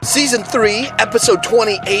Season 3, episode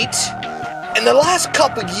 28. In the last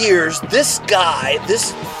couple years, this guy,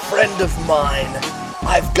 this friend of mine,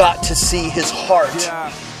 I've got to see his heart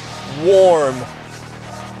warm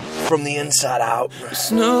from the inside out.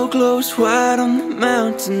 Snow glows white on the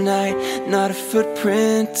mountain night, not a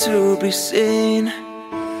footprint to be seen.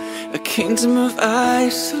 A kingdom of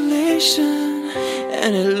isolation,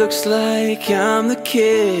 and it looks like I'm the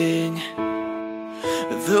king.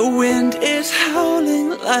 The wind is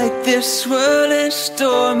howling like this swirling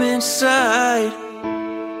storm inside.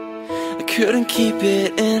 I couldn't keep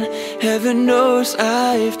it in, heaven knows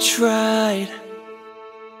I've tried.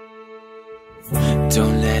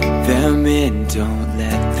 Don't let them in, don't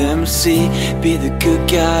let them see. Be the good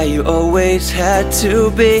guy you always had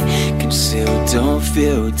to be. Conceal, don't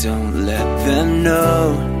feel, don't let them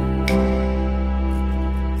know.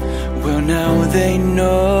 Well, now they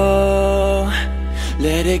know.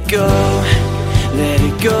 Let it go, let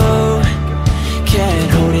it go. Can't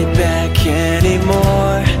hold it back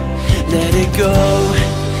anymore. Let it go,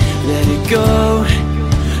 let it go.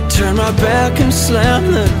 Turn my back and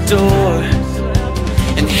slam the door.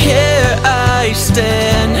 And here I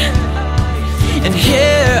stand, and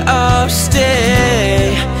here I'll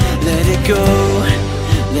stay. Let it go,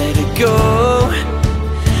 let it go.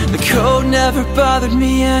 The cold never bothered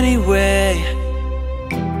me anyway.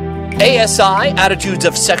 ASI, Attitudes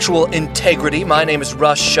of Sexual Integrity. My name is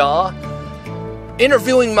Russ Shaw.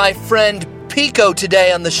 Interviewing my friend Pico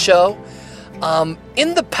today on the show.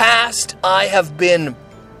 In the past, I have been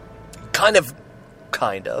I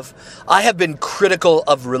have been critical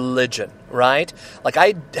of religion, right? Like,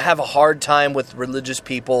 I have a hard time with religious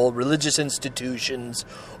people, religious institutions,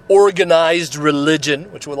 organized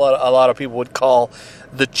religion, which a lot of people would call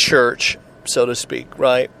the church, so to speak,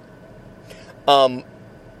 right?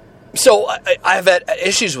 So I've had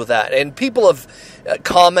issues with that, and people have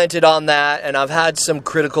commented on that, and I've had some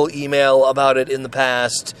critical email about it in the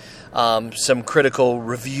past, some critical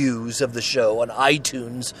reviews of the show on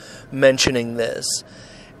iTunes mentioning this.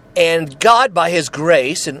 And God, by His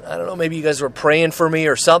grace, and I don't know, maybe you guys were praying for me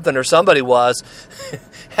or something, or somebody was,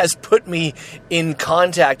 has put me in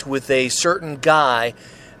contact with a certain guy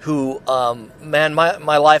who,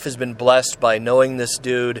 my life has been blessed by knowing this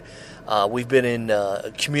dude. We've been in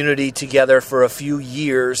community together for a few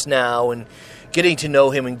years now, and getting to know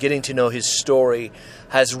him and getting to know his story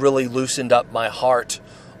has really loosened up my heart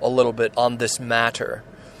a little bit on this matter.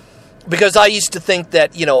 Because I used to think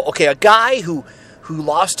that, a guy who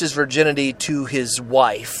lost his virginity to his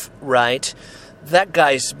wife, right? That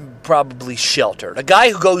guy's probably sheltered. A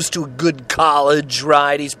guy who goes to a good college,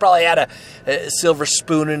 right? He's probably had a silver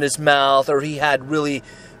spoon in his mouth, or he had really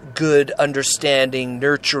good, understanding,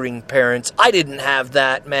 nurturing parents. I didn't have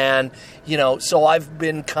that, man. So I've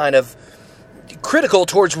been kind of critical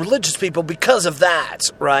towards religious people because of that,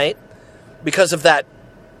 right? Because of that,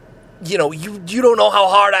 you don't know how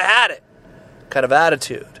hard I had it kind of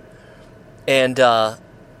attitude. And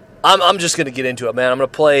I'm just going to get into it, man. I'm going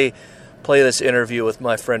to play this interview with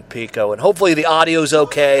my friend Pico, and hopefully the audio's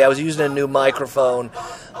okay. I was using a new microphone,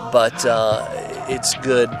 but it's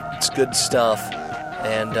good. It's good stuff.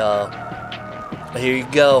 And here you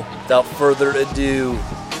go. Without further ado,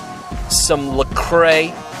 some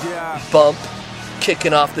Lecrae bump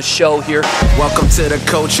kicking off the show here. Welcome to the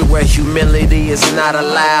culture where humility is not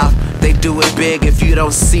allowed. They do it big, if you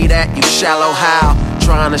don't see that, you shallow how.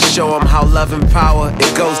 Trying to show them how love and power,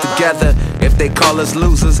 it goes together. If they call us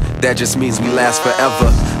losers, that just means we last forever.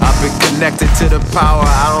 I've been connected to the power,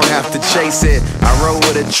 I don't have to chase it. I roll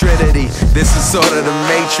with a trinity, this is sort of the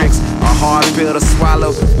matrix. A hard pill to swallow,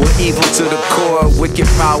 we're evil to the core. Wicked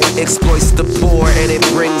power exploits the poor and it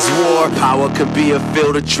brings war. Power could be a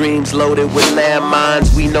field of dreams loaded with landmines.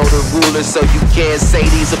 We know the rulers, so you can't say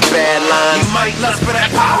these are bad lines. You might lust for that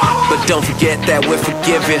power, but don't forget that we're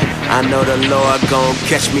forgiven. I know the Lord gon'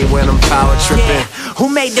 catch me when I'm power tripping. Who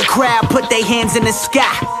made the crowd put their hands in the sky?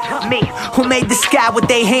 Me. Who made the sky with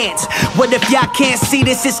their hands? What if y'all can't see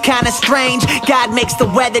this? It's kinda strange. God makes the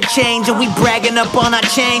weather change, and we bragging up on our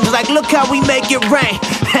change. Like, look how we make it rain.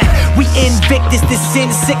 We Invictus, this sin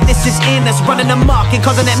sickness is in us, running amok and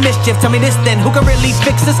causing that mischief. Tell me this then, who can really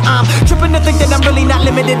fix this? I'm tripping to think that I'm really not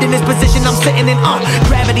limited in this position I'm sitting in.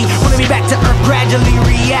 Gravity pulling me back to earth, gradually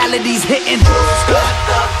reality's hitting.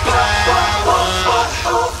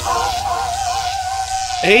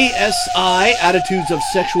 ASI, Attitudes of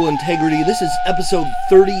Sexual Integrity. This is episode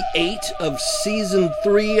 38 of season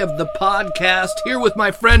 3 of the podcast. Here with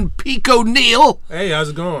my friend Pico Neal. Hey, how's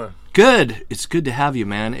it going? Good. It's good to have you,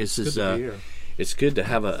 man. It's it's good to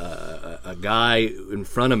have a guy in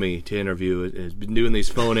front of me to interview. Has been doing these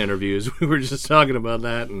phone interviews. We were just talking about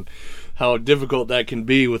that and how difficult that can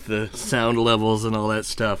be with the sound levels and all that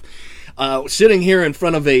stuff. Sitting here in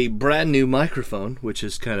front of a brand new microphone, which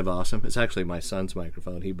is kind of awesome. It's actually my son's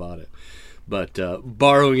microphone. He bought it. But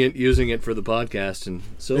borrowing it, using it for the podcast, and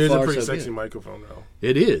so far, it's a pretty so sexy good. microphone, though.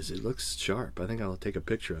 It is. It looks sharp. I think I'll take a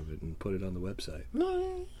picture of it and put it on the website.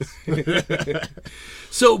 Nice.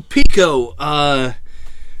 So, Pico,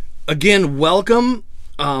 again, welcome.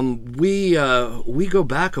 We go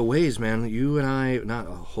back a ways, man. You and I, not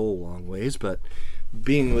a whole long ways, but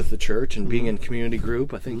being with the church and being in community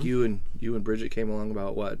group, I think you and Bridget came along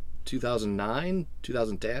about what, 2009,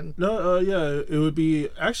 2010? No, yeah, it would be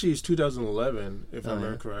actually it's 2011 if I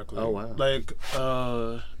remember correctly. Oh wow! Like,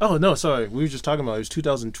 oh no, sorry, we were just talking about it was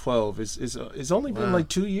 2012. It's only been like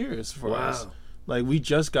 2 years for us. Like we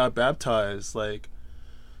just got baptized like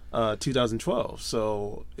 2012,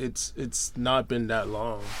 so it's not been that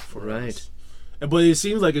long for us. But it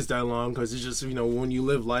seems like it's that long because it's just when you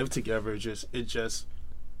live life together, it just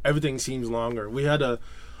everything seems longer. We had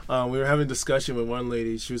we were having a discussion with one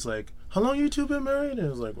lady. She was like, "How long you two been married?" And I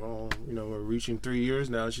was like, "Well, we're reaching 3 years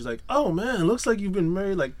now." She's like, "Oh man, it looks like you've been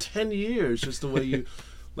married like 10 years, just the way you,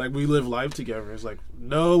 like we live life together." It's like,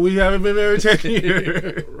 no, we haven't been married 10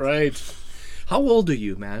 years. Right. How old are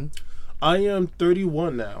you, man? I am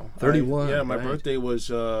 31 now. 31. Yeah, my birthday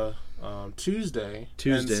was Tuesday.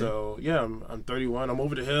 And so yeah, I'm 31. I'm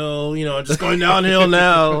over the hill. I'm just going downhill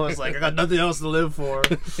now. It's like I got nothing else to live for.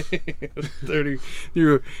 30.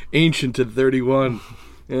 You're ancient at 31.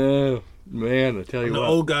 Oh man, I tell you I'm what. the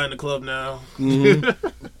old guy in the club now.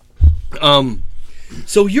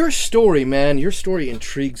 So your story, man,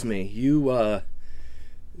 intrigues me. You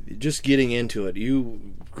just getting into it.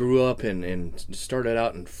 You grew up and started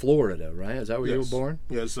out in Florida, right? Is that where you were born?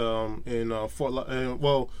 Yes, in Fort.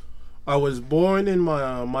 I was born in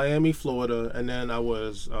Miami, Florida, and then I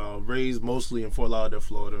was raised mostly in Fort Lauderdale,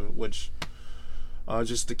 Florida, which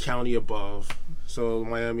just the county above. So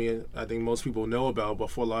Miami, I think most people know about, but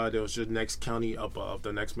Fort Lauderdale is just the next county above,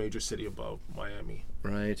 the next major city above Miami.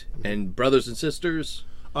 Right. And brothers and sisters?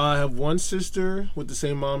 I have one sister with the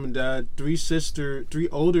same mom and dad, three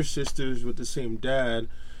older sisters with the same dad,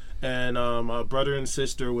 and a brother and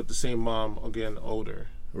sister with the same mom, again, older.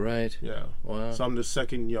 Right. Yeah. Wow. So I'm the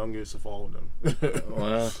second youngest of all of them.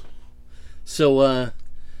 Wow. So,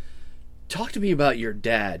 talk to me about your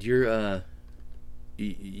dad. You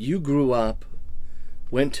grew up,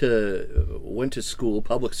 went to school,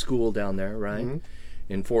 public school down there, right? Mm-hmm.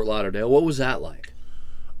 In Fort Lauderdale. What was that like?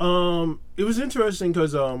 It was interesting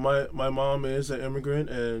because my mom is an immigrant,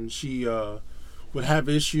 and she would have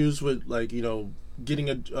issues with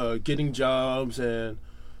getting jobs, and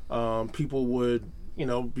people would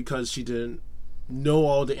because she didn't know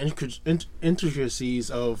all the intricacies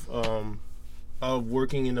of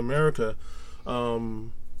working in America.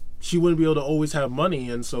 She wouldn't be able to always have money,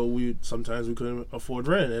 and so sometimes we couldn't afford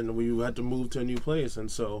rent, and we had to move to a new place, and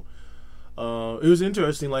so. It was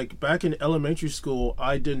interesting. Like back in elementary school,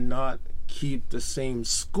 I did not keep the same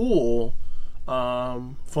school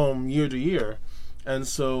from year to year, and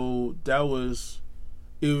so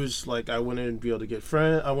it was like I wouldn't be able to get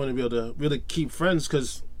friends. I wouldn't be able to really keep friends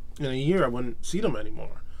because in a year I wouldn't see them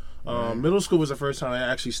anymore. Middle school was the first time I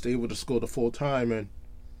actually stayed with the school the full time, and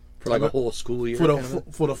for like a whole school year. For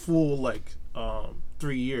the full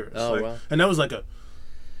 3 years. Oh wow! And that was like a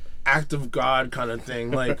act of God kind of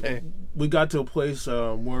thing. Like we got to a place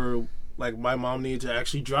where like my mom needed to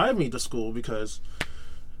actually drive me to school because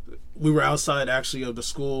we were outside actually of the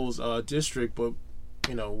school's district, but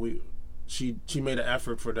she made an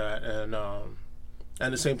effort for that, and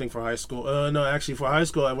the same thing for high school. No, actually for high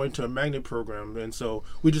school I went to a magnet program, and so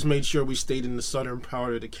we just made sure we stayed in the southern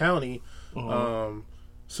part of the county,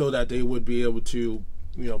 so that they would be able to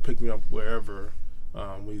pick me up wherever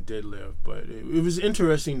we did live. But it was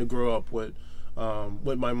interesting to grow up with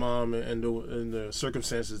my mom and the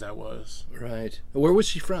circumstances that was. Right. Where was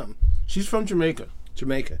she from? She's from Jamaica.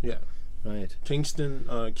 Jamaica. Yeah. Right. Kings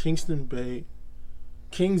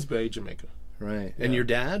Bay, Jamaica. Right. And your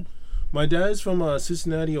dad? My dad's from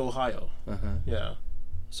Cincinnati, Ohio. Yeah.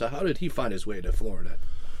 So how did he find his way to Florida?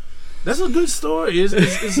 That's a good story.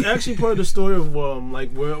 It's actually part of the story of like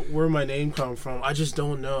where my name comes from. I just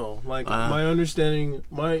don't know. Like my understanding,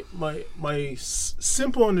 my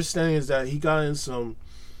simple understanding is that he got in some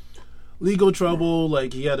legal trouble.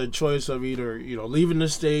 Like he had a choice of either leaving the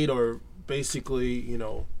state or basically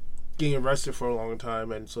getting arrested for a long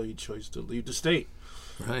time, and so he chose to leave the state.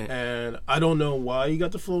 Right. And I don't know why he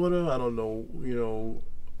got to Florida. I don't know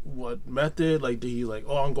what method? Like, did he like,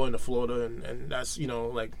 oh, I'm going to Florida, and that's, you know,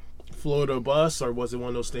 like Florida bus, or was it one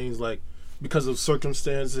of those things like because of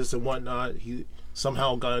circumstances and whatnot, he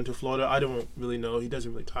somehow got into Florida? I don't really know. He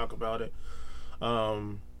doesn't really talk about it.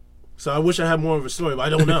 So I wish I had more of a story, but I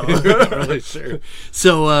don't know. Really, sure.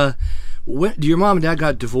 So, do your mom and dad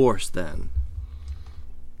got divorced then?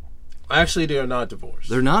 Actually, they are not divorced.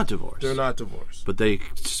 They're not divorced. They're not divorced. But they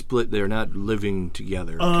split. They're not living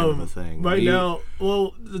together, kind of a thing. Right now,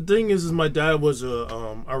 well, the thing is my dad was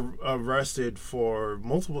arrested for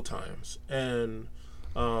multiple times, and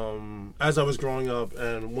as I was growing up,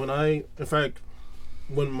 and when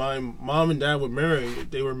my mom and dad were married,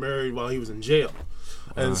 they were married while he was in jail.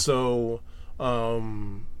 And so,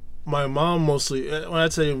 my mom mostly, when I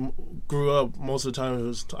say grew up, most of the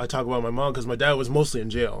time I talk about my mom because my dad was mostly in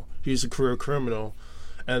jail. He's a career criminal.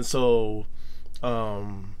 And so, I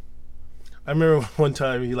remember one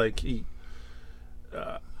time I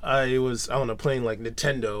was playing like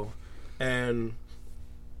Nintendo, and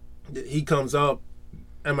he comes up,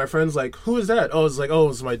 and my friend's like, "Who is that?"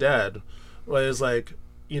 It's my dad. But it's like,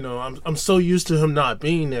 you know, I'm so used to him not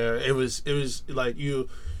being there. It was like you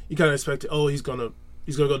kind of expect, oh, he's gonna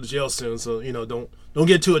go to jail soon, so you know, don't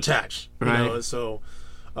get too attached, you know. And so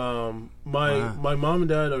my mom and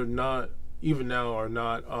dad are not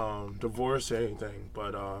divorced or anything,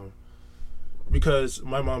 but because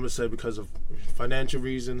my mom has said because of financial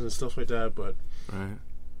reasons and stuff like that, but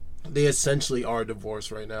they essentially are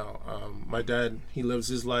divorced right now. My dad, he lives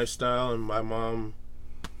his lifestyle, and my mom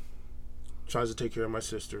tries to take care of my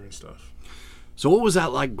sister and stuff. So what was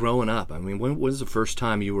that like growing up? I mean, when was the first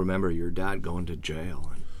time you remember your dad going to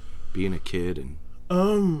jail and being a kid and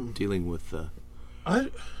dealing with the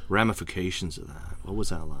ramifications of that? What was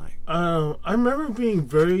that like? I remember being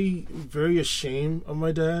very, very ashamed of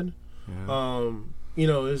my dad. Yeah. You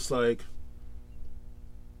know, it's like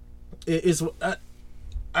it's one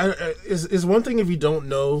thing if you don't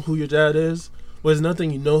know who your dad is, but it's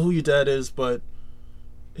nothing you know who your dad is, but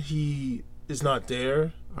he is not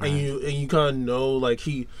there. Right. And you kind of know, like,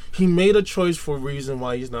 he made a choice for a reason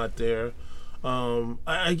why he's not there.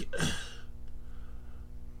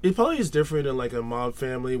 It probably is different in like a mob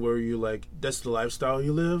family where you like that's the lifestyle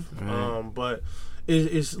you live. Right. But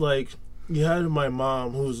it's like you had my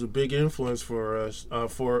mom, who's a big influence for us,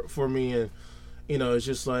 for me, and you know, it's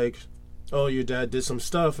just like, oh, your dad did some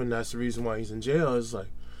stuff and that's the reason why he's in jail. It's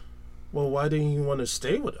like, well, why didn't he want to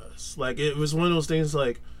stay with us? Like, it was one of those things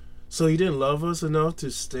like, so he didn't love us enough to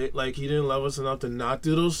stay, like he didn't love us enough to not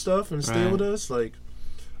do those stuff and stay with us. Like,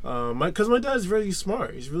 because my dad's really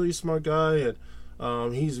smart. He's a really smart guy,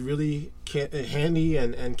 and he's really handy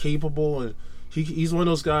and capable, and he's one of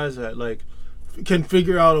those guys that like can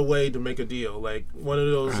figure out a way to make a deal. Like one of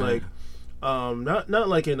those like, not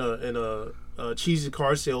like in a cheesy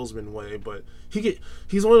car salesman way, but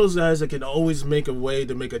he's one of those guys that can always make a way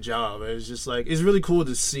to make a job. And it's just like, it's really cool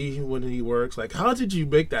to see when he works. Like, how did you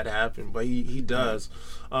make that happen? But he does.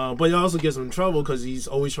 But he also gets him in trouble because he's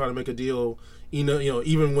always trying to make a deal. You know,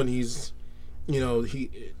 even when he's, you know,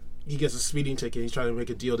 he gets a speeding ticket, he's trying to make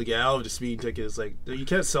a deal to get out of the speeding ticket. It's like, you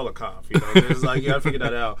can't sell a cop. You know, it's like you gotta figure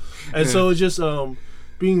that out. And so it's just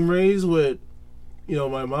being raised with, you know,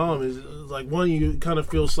 my mom is like, one, you kind of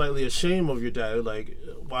feel slightly ashamed of your dad. Like,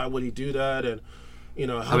 why would he do that? And, you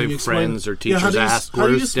know, how do you explain, friends or teachers ask, how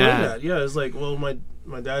do you explain that? Yeah, it's like, well, my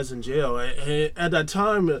dad's in jail. And at that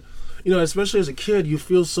time, you know, especially as a kid, you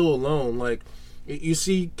feel so alone. Like, you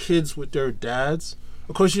see kids with their dads.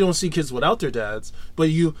 Of course, you don't see kids without their dads. But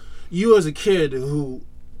you as a kid who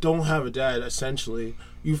don't have a dad, essentially,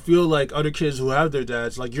 you feel like other kids who have their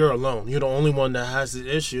dads, like you're alone. You're the only one that has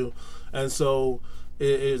the issue. And so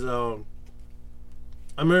it is, I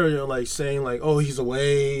remember, you know, like saying like, oh, he's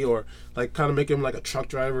away, or like kind of make him like a truck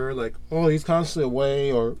driver, like, oh, he's constantly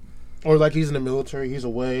away, or like he's in the military, he's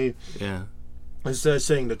away. Yeah. Instead of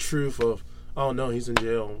saying the truth of, oh no, he's in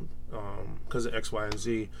jail because of X, Y, and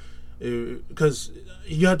Z. Because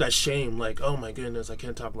you have that shame, like, oh my goodness, I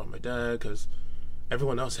can't talk about my dad because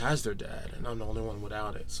everyone else has their dad, and I'm the only one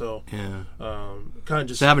without it. So, kind of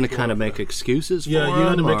just having to kind of make excuses for him. Yeah, you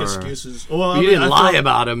had to make excuses. Well, you didn't lie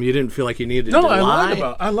about him. You didn't feel like you needed to lie. No,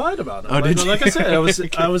 I lied about him. Oh, did you? Like I said,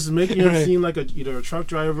 I was making him seem like either a truck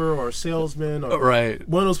driver or a salesman, or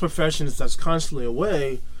one of those professions that's constantly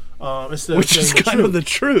away. Instead which of is kind of the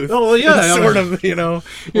truth. Oh, well, yeah, sort of, you know.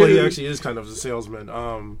 Well, he actually is kind of a salesman.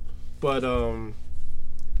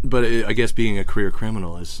 But I guess being a career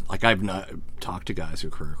criminal is, like, I've not talked to guys who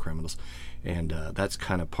are career criminals, and that's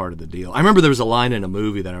kind of part of the deal. I remember there was a line in a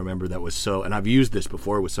movie that I remember that was so, and I've used this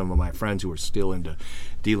before with some of my friends who were still into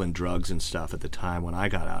dealing drugs and stuff at the time when I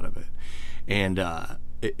got out of it. And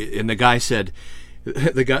and the guy said,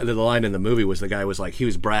 the line in the movie was, the guy was like, he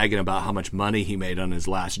was bragging about how much money he made on his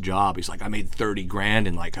last job. He's like, I made $30,000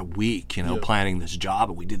 in like a week, planning this job,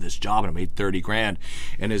 and we did this job, and I made $30,000.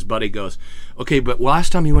 And his buddy goes, okay, but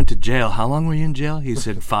last time you went to jail, how long were you in jail? He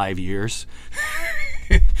said 5 years.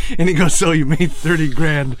 And he goes, so you made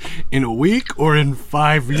 $30,000 in a week or in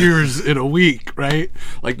 5 years in a week, right?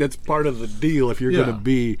 Like, that's part of the deal. If you're going to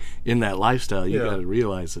be in that lifestyle, you got to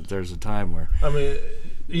realize that there's a time where. I mean,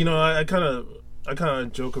 I kind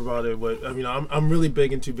of joke about it. But I'm really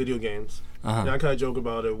big into video games. And I kind of joke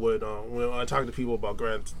about it with when I talk to people about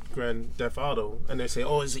Grand Theft Auto, and they say,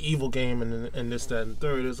 "Oh, it's an evil game," and this, that, and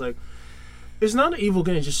third. It's like, it's not an evil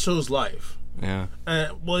game. It just shows life. Yeah.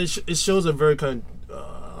 And it shows a very kind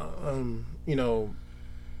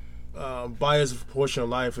biased portion of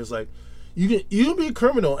life. Is like, you can be a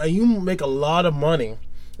criminal and you make a lot of money.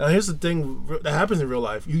 Now, here's the thing that happens in real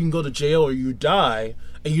life: you can go to jail or you die,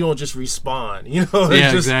 and you don't just respawn.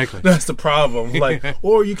 Exactly. That's the problem. Like,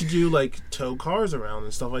 or you could do like tow cars around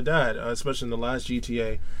and stuff like that, especially in the last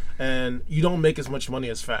GTA, and you don't make as much money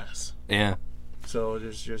as fast. Yeah. So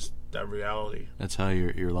there's just that reality. That's how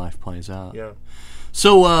your life plays out. Yeah.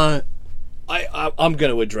 So I'm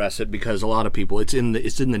going to address it because a lot of people, it's in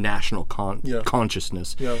the national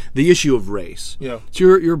consciousness. Yeah. The issue of race. Yeah.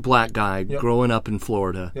 So you're a black guy growing up in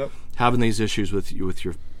Florida, having these issues with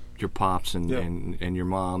your pops and your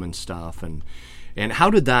mom and stuff, and how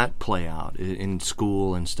did that play out in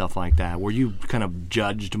school and stuff like that? Were you kind of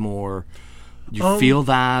judged more? Did you feel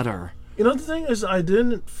that, or? The thing is, I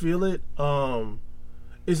didn't feel it.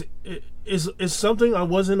 It's something I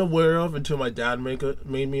wasn't aware of until my dad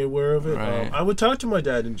made me aware of it. Right. I would talk to my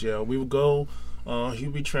dad in jail. We would go.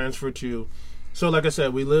 He'd be transferred to. So, like I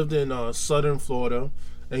said, we lived in southern Florida,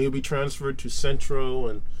 and he'd be transferred to Central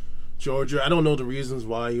and Georgia. I don't know the reasons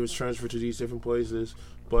why he was transferred to these different places,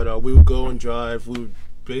 but we would go and drive. We would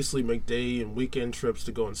basically make day and weekend trips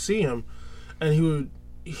to go and see him, and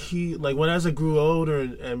he as I grew older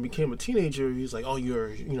and became a teenager, he's like, oh,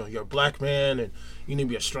 you're a black man, and you need to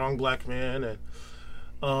be a strong black man, and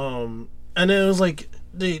then it was like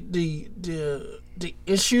the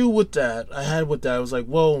issue with that I had with that, I was like,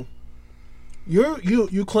 well,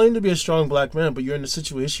 you claim to be a strong black man, but you're in the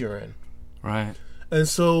situation you're in, right? And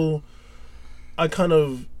so I kind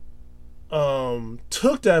of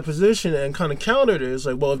took that position and kind of countered it. It's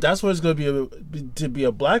like, well, if that's what it's going to be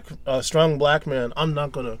a strong black man, I'm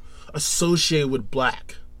not going to associate with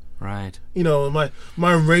black. Right.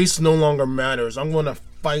 My race no longer matters. I'm going to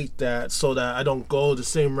fight that so that I don't go the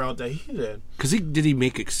same route that he did. Because did he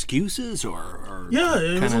make excuses or yeah,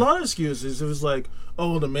 it was a lot of excuses. It was like,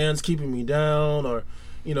 oh, the man's keeping me down, or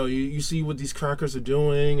you see what these crackers are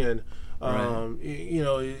doing, and right.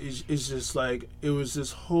 It's just like, it was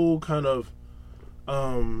this whole kind of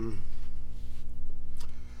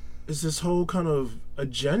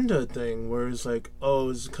agenda thing where it's like,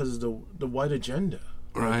 oh, it's because of the white agenda,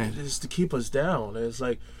 right? Like, it's to keep us down. And it's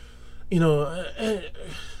like,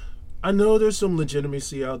 I know there's some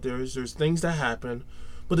legitimacy out there. There's things that happen,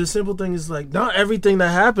 but the simple thing is, like, not everything that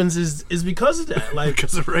happens is because of that. Like,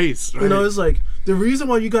 because of race, right? It's like, the reason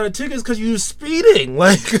why you got a ticket is because you were speeding.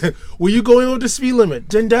 Like, were you going over the speed limit?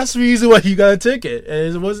 Then that's the reason why you got a ticket.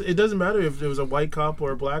 And it doesn't matter if it was a white cop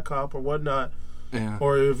or a black cop or whatnot,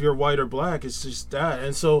 or if you're white or black. It's just that.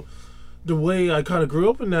 And so the way I kind of grew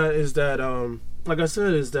up in that is that, like I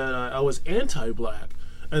said, is that I was anti-black.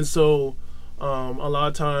 And so a lot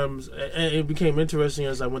of times, and it became interesting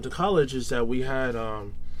as I went to college, is that we had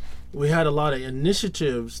a lot of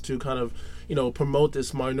initiatives to kind of, promote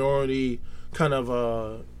this minority kind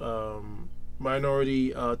of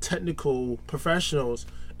minority technical professionals,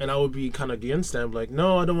 and I would be kind of against them. Like,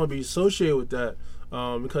 no, I don't want to be associated with that,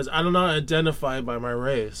 because I do not identify by my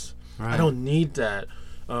race. Right. I don't need that.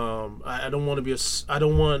 I don't want to be I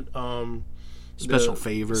don't want special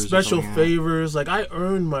favors. Like, I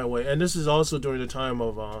earned my way, and this is also during the time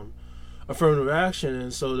of affirmative action.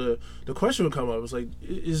 And so the question would come up, was like,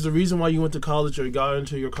 is the reason why you went to college or got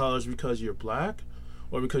into your college because you're black,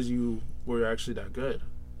 or because you were actually that good?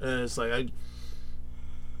 And it's like,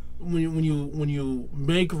 when you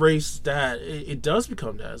make race that, it does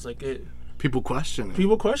become that. It's like, people question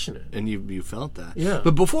it, and you felt that. Yeah.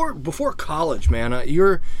 But before college, man,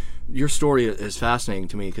 your story is fascinating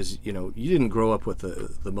to me, because you didn't grow up with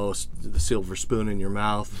the silver spoon in your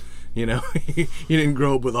mouth. You didn't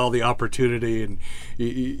grow up with all the opportunity, and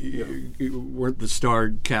you weren't the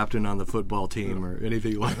star captain on the football team or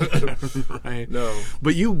anything like that, right? No.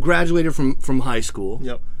 But you graduated from high school.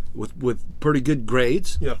 Yep. With pretty good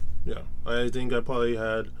grades. Yeah. I think I probably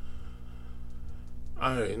had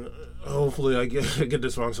Hopefully I get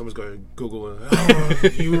this wrong. Someone's going to Google it. Oh,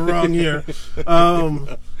 you were wrong here.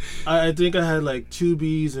 I think I had like 2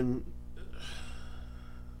 B's and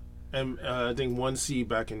I think 1 C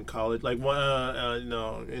back in college. Like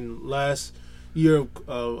in last year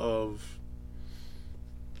of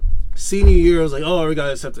senior year, I was like, oh, I got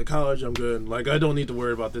accepted to college. I'm good. Like, I don't need to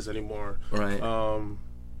worry about this anymore. Right.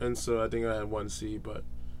 And so I think I had 1 C, but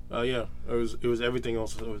yeah, it was everything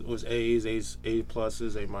else. It was A's, A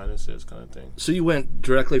pluses, A minuses, kind of thing. So you went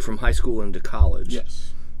directly from high school into college.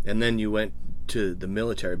 Yes. And then you went to the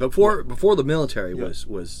military. Before the military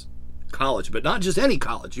was college, but not just any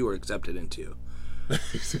college you were accepted into.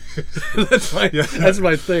 That's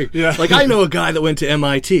my thing. Yeah. Like, I know a guy that went to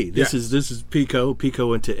MIT. This is Pico. Pico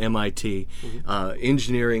went to MIT.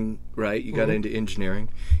 Engineering, right? You got into engineering.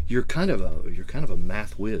 You're kind of a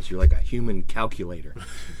math whiz. You're like a human calculator.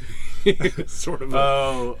 Sort of.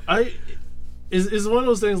 It's one of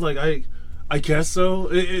those things. Like I guess so.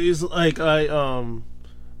 It's like I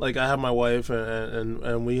have my wife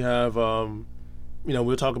and we have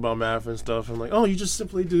we'll talk about math and stuff. And like, oh, you just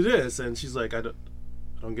simply do this, and she's like, I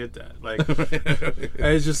don't get that. Like,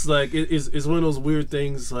 it's just like it's one of those weird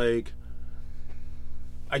things. Like,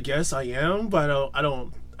 I guess I am, but I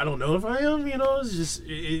don't know if I am. It's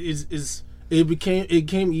just it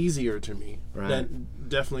became easier to me. Right. Than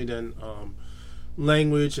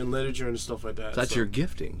language and literature and stuff like that. That's your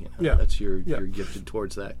gifting. Yeah. That's you're gifted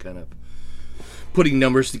towards that kind of putting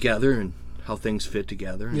numbers together and how things fit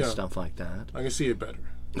together and stuff like that. I can see it better.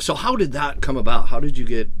 So how did that come about? How did you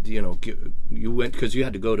get, you went, because you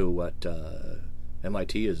had to go to what,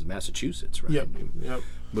 MIT is Massachusetts, right? Yep.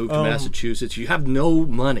 Moved to Massachusetts. You have no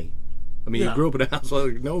money. I mean, you grew up in a house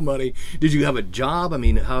with no money. Did you have a job? I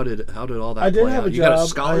mean, how did all that I did play have out? a job. You got a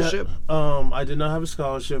scholarship? I did not have a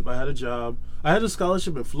scholarship. I had a job. I had a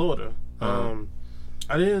scholarship in Florida.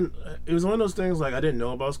 I didn't. It was one of those things like I didn't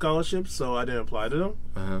know about scholarships, so I didn't apply to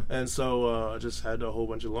them, and so I just had a whole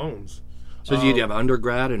bunch of loans. So did you have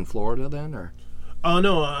undergrad in Florida then, or?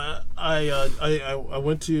 No, I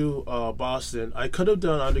went to Boston. I could have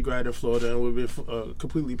done undergrad in Florida and would have been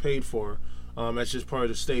completely paid for. That's just part of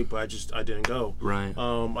the state, but I didn't go. Right.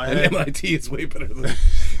 And MIT is way better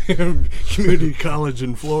than community college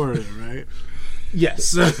in Florida, right?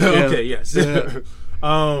 Yes. Okay. Yes. Yeah.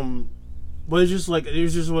 But it's just like it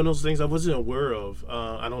was just one of those things I wasn't aware of.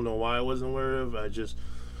 I don't know why I wasn't aware of.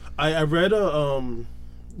 I read a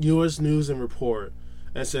U.S. News and Report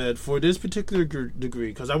and said for this particular degree,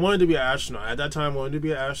 because I wanted to be an astronaut at that time. I wanted to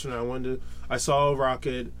be an astronaut. I saw a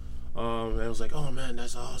rocket, and I was like, oh man,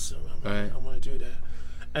 that's awesome. I want to do that.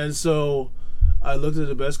 And so I looked at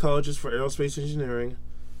the best colleges for aerospace engineering.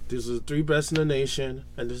 These are the 3 best in the nation,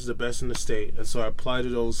 and this is the best in the state. And so I applied to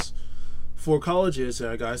those 4 colleges, and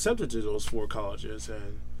I got accepted to those 4 colleges.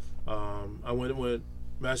 And I went with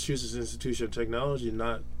Massachusetts Institute of Technology,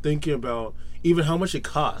 not thinking about even how much it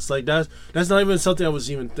costs. Like that's not even something I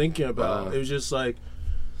was even thinking about. It was just like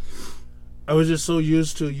I was just so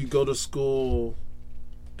used to you go to school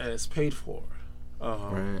and it's paid for.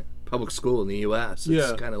 Right. Public school in the U.S.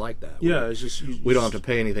 It's kind of like that. Yeah, it's just we don't have to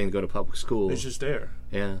pay anything to go to public school. It's just there.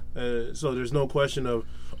 Yeah. So there's no question of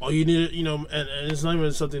you need it, and it's not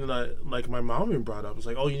even something that like my mom even brought up. It's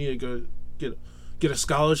like you need to go get a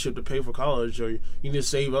scholarship to pay for college, or you need to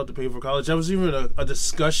save up to pay for college. That was even a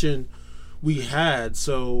discussion we had.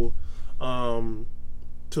 So that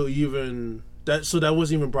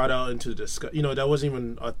wasn't even brought out into the discussion. That wasn't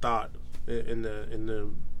even a thought in the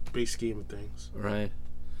big scheme of things. Right.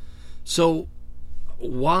 So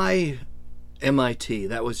why MIT?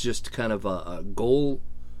 That was just kind of a goal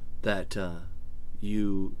that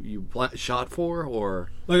you shot for, or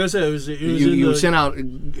like I said, it was you sent out.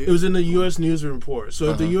 It was in the U.S. News and Report. So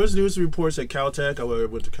if the U.S. News and Report said Caltech, I would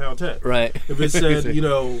have went to Caltech. Right. If it said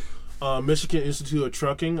Michigan Institute of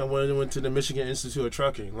Trucking, I went to the Michigan Institute of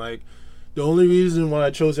Trucking. Like the only reason why I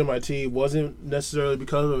chose MIT wasn't necessarily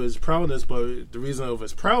because of its proudness, but the reason of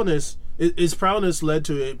its proudness led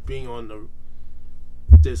to it being on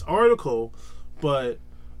this article. But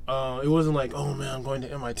it wasn't like, oh man, I'm going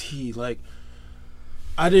to MIT. Like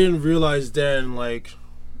I didn't realize then like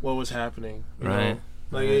what was happening. Right.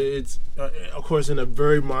 Like it's of course in a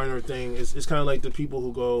very minor thing. It's kind of like the people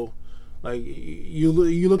who go, like you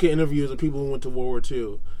look at interviews of people who went to World War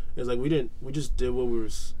II. It's like we just did what we were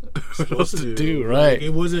supposed to do. Right.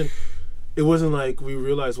 Like, it wasn't like we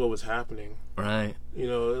realized what was happening. Right. It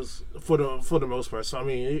was for the most part. So I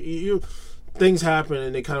mean, things happen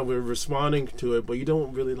and they kind of were responding to it, but you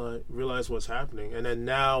don't really like realize what's happening. And then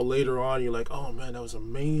now later on, you're like, oh man, that was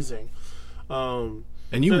amazing.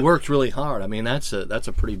 And you worked really hard. I mean, that's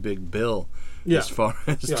a pretty big bill as far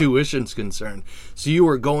as tuition's concerned. So you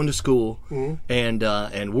were going to school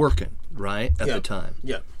and working, right, at the time.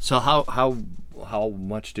 Yeah. So how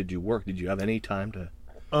much did you work? Did you have any time to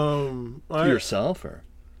yourself, or?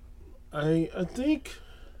 I think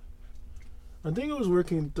I was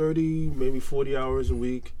working 30, maybe 40 hours a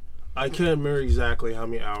week. I can't remember exactly how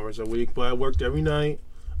many hours a week, but I worked every night.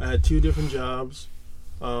 I had 2 different jobs.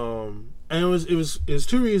 And it was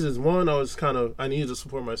 2 reasons. One, I needed to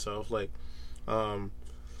support myself. Like, I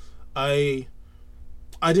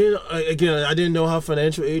didn't know how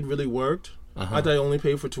financial aid really worked. I thought I only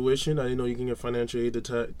paid for tuition. I didn't know you can get financial aid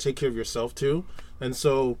to take care of yourself too. And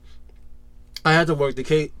so I had to work to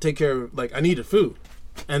take care of, like, I needed food.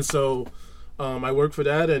 And so I worked for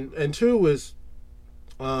that. And 2 was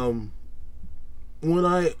as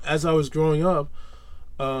I was growing up,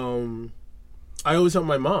 I always helped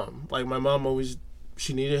my mom. Like, my mom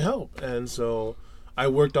she needed help. And so I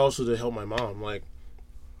worked also to help my mom. Like,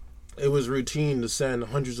 it was routine to send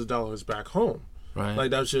hundreds of dollars back home. Right.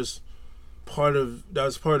 Like, that was part of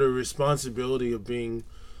the responsibility of being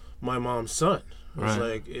my mom's son. It's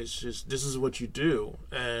like, it's just, this is what you do.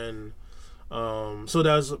 And so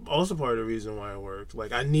that was also part of the reason why I worked.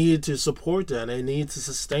 Like, I needed to support that, and I needed to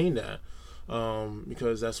sustain that,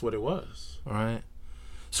 because that's what it was. All right.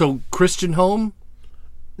 So, Christian home?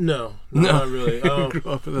 No, not really.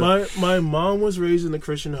 My mom was raised in a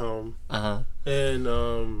Christian home.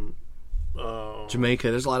 And Jamaica,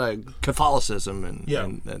 there's a lot of Catholicism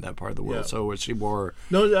in that part of the world. So was she more?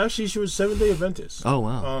 No, actually, she was Seventh-day Adventist. Oh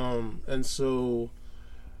wow. And so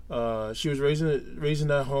she was raised in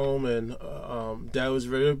that home, and dad was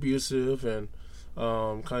very abusive and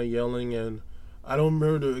kind of yelling, and I don't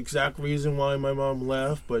remember the exact reason why my mom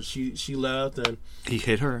left, but she left, and he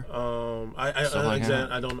hit her.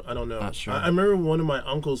 I don't know. Not sure. I remember one of my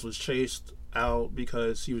uncles was chased out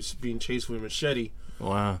because he was being chased with a machete.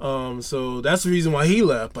 Wow. So that's the reason why he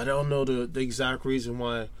left, but I don't know the exact reason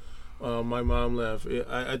why my mom left.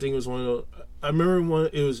 I think it was one of the. I remember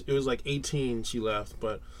it was like 18 she left,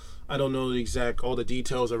 but I don't know all the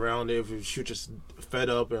details around it. If she was just fed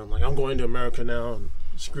up and like, I'm going to America now and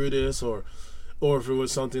screw this, or if it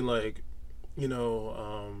was something like,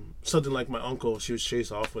 something like my uncle, she was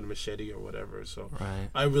chased off with a machete or whatever. So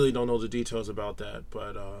I really don't know the details about that,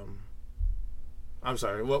 but I'm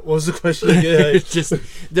sorry. What was the question? It's just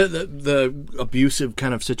the abusive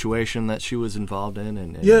kind of situation that she was involved in,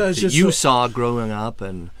 and it's just you saw growing up,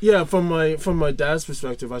 and from my dad's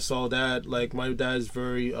perspective, I saw that, like, my dad's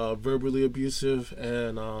very verbally abusive,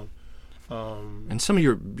 and some of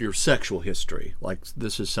your sexual history, like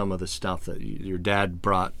this is some of the stuff that your dad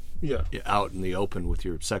brought out in the open with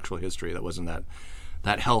your sexual history that wasn't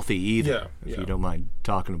that healthy either. If you don't mind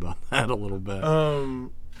talking about that a little bit.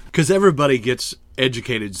 Because everybody gets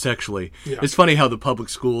educated sexually. It's funny how the public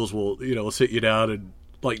schools will, sit you down and,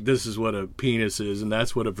 like, this is what a penis is and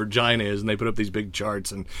that's what a vagina is, and they put up these big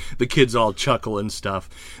charts and the kids all chuckle and stuff.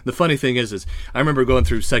 The funny thing is I remember going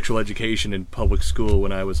through sexual education in public school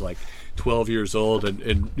when I was like 12 years old,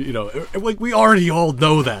 and like, we already all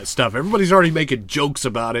know that stuff. Everybody's already making jokes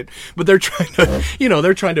about it, but they're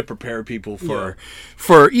trying to prepare people for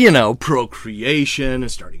procreation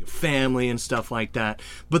and starting a family and stuff like that.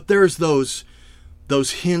 But there's those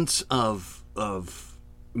hints of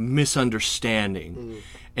misunderstanding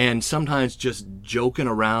and sometimes just joking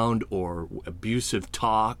around or abusive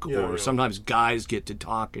talk, or sometimes guys get to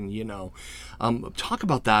talk, and talk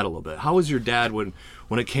about that a little bit. How was your dad when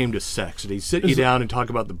it came to sex? Did he sit you down and talk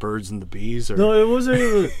about the birds and the bees? Or? No, it wasn't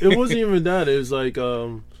even that. It was like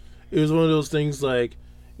it was one of those things like,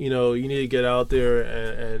 you need to get out there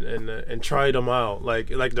and try them out. Like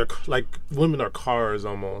they're like women are cars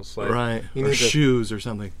almost. Like, right. Or shoes or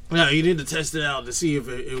something. Yeah, you need to test it out to see if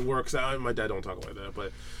it works out. My dad don't talk like that,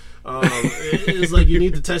 but it's like you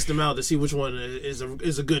need to test them out to see which one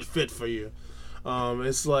is a good fit for you.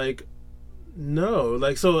 It's like, no,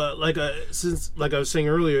 like, so since, like I was saying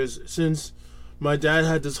earlier, since my dad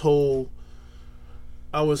had this whole,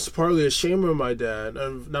 I was partly ashamed of my dad.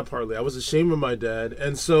 Not partly. I was ashamed of my dad.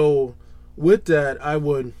 And so with that,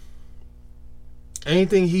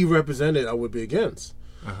 anything he represented, I would be against.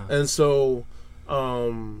 And so,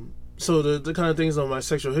 so the kind of things on my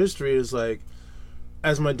sexual history is like,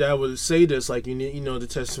 as my dad would say this, like, you need, to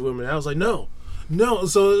test women. I was like, no, No,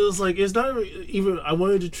 so it was like it's not even. I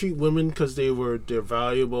wanted to treat women because they're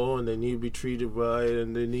valuable and they need to be treated right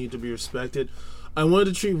and they need to be respected. I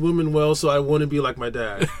wanted to treat women well, so I want to be like my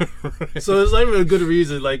dad. Right. So it's not even a good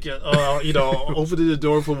reason. Like, opening the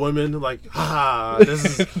door for women. Like,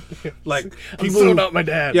 this is like people. I'm so not my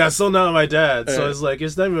dad. Yeah, so not my dad. So it's like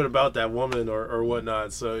it's not even about that woman or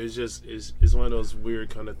whatnot. So it's just it's one of those weird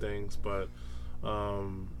kind of things. But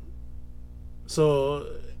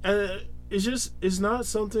it's not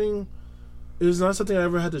something I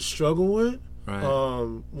ever had to struggle with.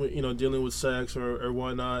 Right. Dealing with sex or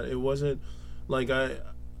whatnot. It wasn't. Like I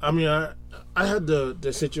had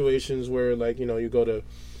the situations where like you go to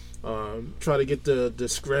try to get the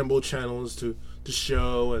scrambled channels to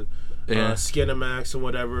show and Skinamax and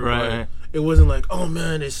whatever. Right. But it wasn't like, oh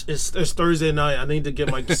man, it's Thursday night, I need to get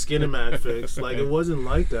my Skinamax fixed. Like it wasn't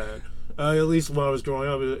like that. At least when I was growing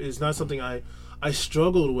up, it's not something I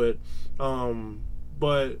struggled with.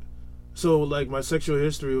 But so like my sexual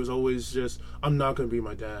history was always just I'm not gonna be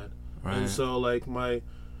my dad. Right. And so like my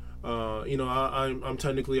I'm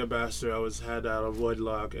technically a bastard. I was had out of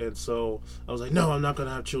wedlock, and so I was like, no, I'm not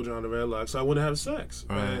gonna have children out of wedlock, so I wouldn't have sex.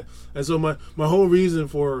 Right. And so my whole reason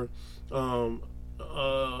for not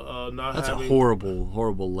That's having a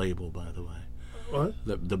horrible label, by the way. What?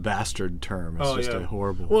 The bastard term is just a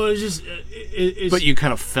horrible. Well, it's just it's. But you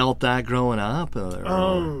kind of felt that growing up,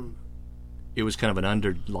 or it was kind of an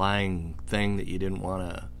underlying thing that you didn't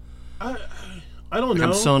want to. I don't know.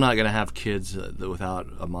 I'm so not going to have kids without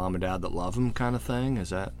a mom and dad that love them, kind of thing. Is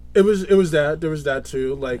that? It was that. There was that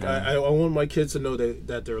too. Like I want my kids to know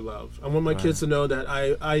that they're loved. I want my kids to know that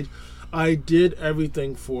I did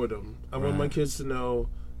everything for them. I want my kids to know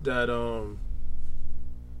that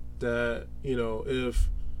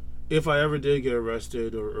if I ever did get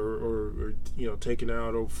arrested or taken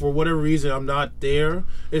out or for whatever reason I'm not there,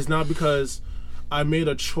 it's not because I made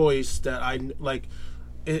a choice that I like.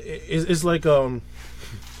 It's like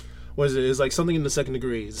what is it? It's like something in the second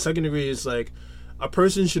degree. The second degree is like a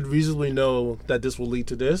person should reasonably know that this will lead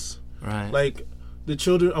to this. Right. Like the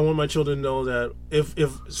children, I want my children to know that if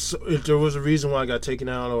there was a reason why I got taken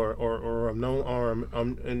out or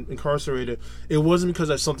I'm incarcerated, it wasn't because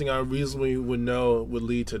that's something I reasonably would know would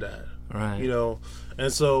lead to that. Right.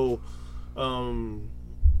 And so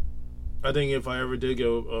I think if I ever did get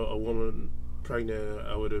a woman pregnant,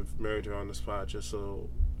 I would have married her on the spot just so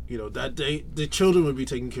that the children would be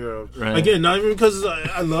taken care of. Right. Again, not even because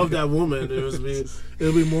I love that woman.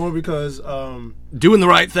 It'll be more because doing the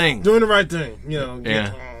right thing. Doing the right thing.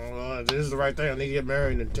 This is the right thing. I need to get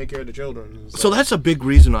married and take care of the children. So that's a big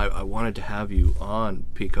reason I wanted to have you on,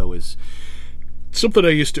 Pico. Is something I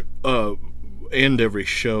used to end every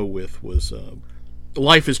show with was.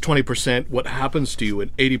 Life is 20% what happens to you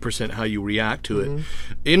and 80% how you react to it.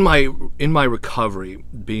 In my recovery,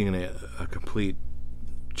 being a complete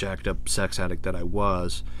jacked up sex addict that I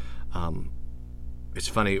was, it's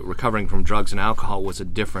funny, recovering from drugs and alcohol was a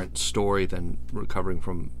different story than recovering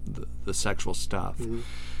from the sexual stuff.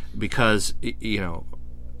 Because,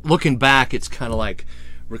 looking back, it's kind of like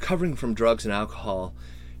recovering from drugs and alcohol,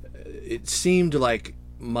 it seemed like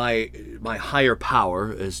my higher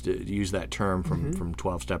power, is to use that term from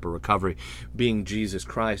 12-step of recovery, being Jesus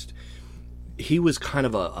Christ. He was kind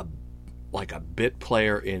of a bit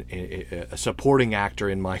player, in a supporting actor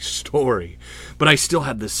in my story, but I still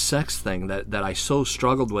had this sex thing that I so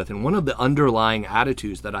struggled with. And one of the underlying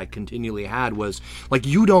attitudes that I continually had was like,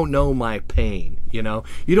 you don't know my pain, you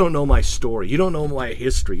don't know my story, you don't know my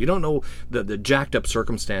history, you don't know the jacked up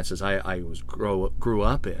circumstances I grew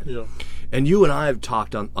up in. Yeah. And you and I have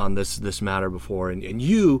talked on this matter before, and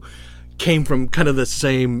you came from kind of the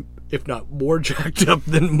same, if not more jacked up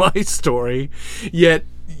than my story, yet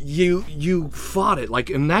you fought it.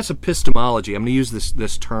 And that's epistemology. I'm going to use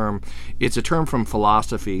this term. It's a term from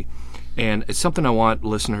philosophy, and it's something I want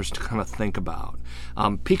listeners to kind of think about.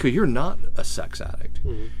 Pico, you're not a sex addict.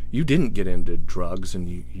 You didn't get into drugs, and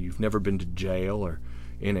you've never been to jail or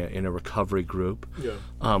in a recovery group. Yeah.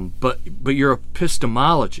 But your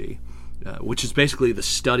epistemology, which is basically the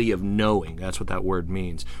study of knowing. That's what that word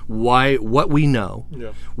means. What we know,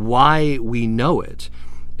 why we know it,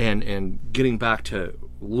 and getting back to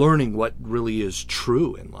learning what really is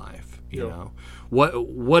true in life.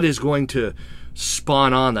 What is going to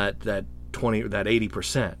spawn on that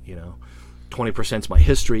 80%. 20% is my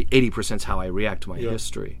history, 80% is how I react to my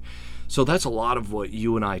history. So that's a lot of what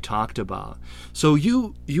you and I talked about. So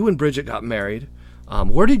you and Bridget got married.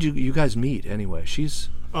 Where did you guys meet anyway?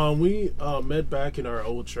 We met back in our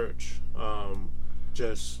old church. So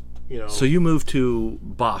you moved to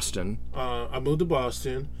Boston. I moved to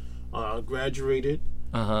Boston, graduated,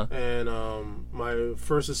 And my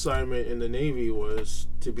first assignment in the Navy was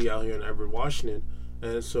to be out here in Everett, Washington,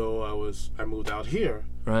 and so I moved out here.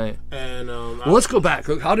 Right. And well, let's go back.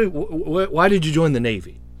 Why did you join the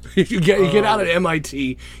Navy? you get out of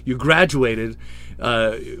MIT, you graduated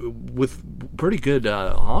with pretty good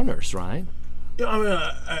honors, right? Yeah, I mean,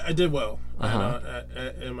 I did well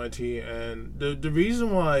at MIT, and the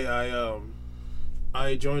reason why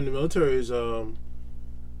I joined the military is my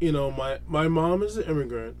mom is an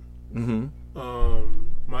immigrant.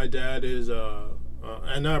 My dad is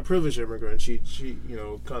and not a privileged immigrant. She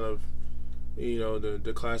kind of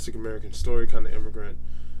the classic American story kind of immigrant.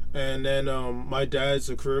 And then my dad's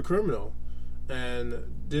a career criminal, and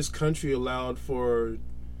this country allowed for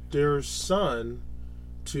their son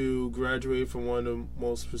to graduate from one of the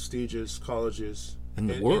most prestigious colleges in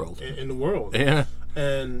the world. In the world, yeah.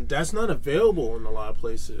 And that's not available in a lot of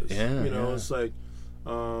places. Yeah, it's like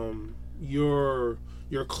your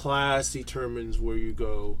class determines where you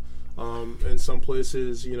go. In some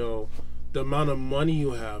places, the amount of money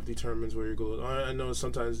you have determines where you go. I know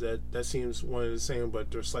sometimes that seems one and the same, but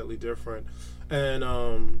they're slightly different. And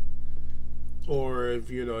or if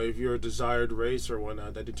you're a desired race or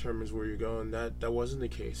whatnot, that determines where you're going. That wasn't the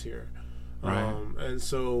case here. Right. And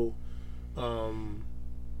so one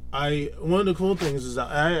of the cool things is that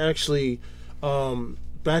I actually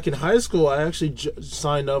back in high school I actually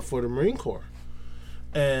signed up for the Marine Corps,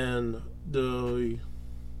 and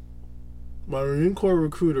my Marine Corps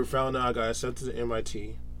recruiter found out I got accepted to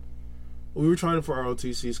MIT. We were trying for our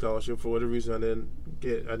ROTC scholarship. For whatever reason, I didn't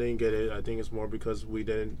get it. I think it's more because we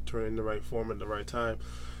didn't turn in the right form at the right time.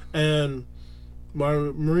 And my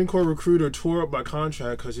Marine Corps recruiter tore up my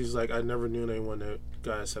contract because he's like, I never knew anyone that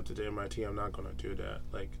got accepted to MIT. I'm not going to do that.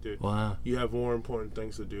 Like, dude, wow. You have more important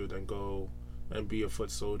things to do than go and be a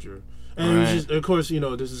foot soldier. And right. Just, of course,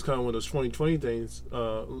 this is kind of one of those 2020 things.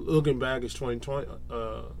 Looking back, it's 2020.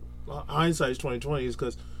 Hindsight is 2020 is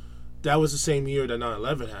because that was the same year that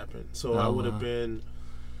 9/11 happened. So I would have been,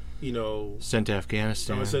 sent to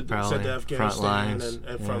Afghanistan, sent to Afghanistan front lines.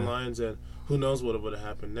 and front lines, and who knows what would have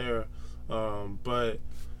happened there. But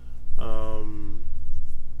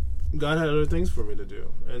God had other things for me to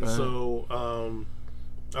do, and so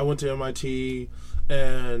I went to MIT,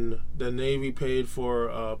 and the Navy paid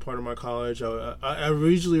for part of my college. I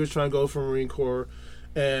originally was trying to go for Marine Corps.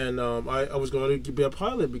 And I was going to be a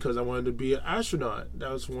pilot because I wanted to be an astronaut.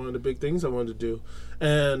 That was one of the big things I wanted to do.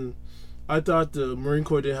 And I thought the Marine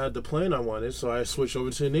Corps didn't have the plane I wanted, so I switched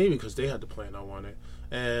over to the Navy because they had the plane I wanted.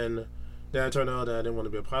 And then it turned out that I didn't want to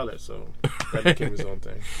be a pilot, so that became his own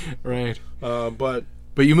thing. Right. But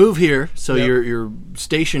you move here, so yep. you're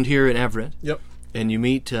stationed here in Everett. Yep. And you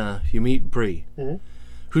meet Bree,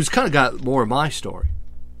 who's kind of got more of my story.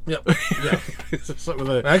 Yep. Yeah. Some of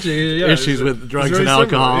the actually, issues with drugs and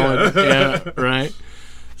alcohol. Yeah. Right.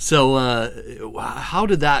 So, how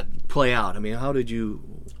did that play out? I mean, how did you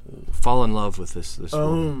fall in love with this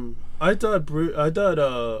woman? I thought Bree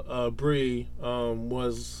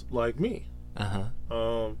was like me. And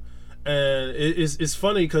it's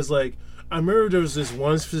funny because like I remember there was this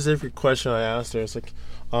one specific question I asked her. It's like,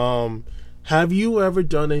 have you ever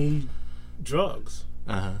done any drugs?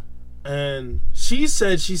 And she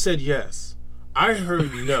said yes. I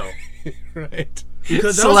heard no. Right.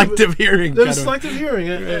 Because selective hearing. There was selective hearing,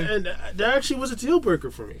 and that actually was a deal breaker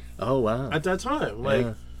for me. Oh wow! At that time,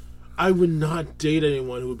 I would not date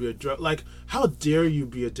anyone who would be a drug. Like, how dare you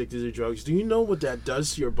be addicted to drugs? Do you know what that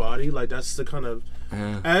does to your body? Like, that's the kind of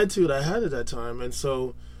attitude I had at that time. And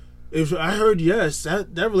so, if I heard yes,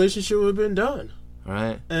 that relationship would have been done.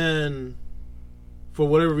 Right. And for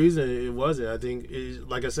whatever reason, it wasn't. I think,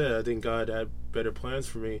 like I said, I think God had better plans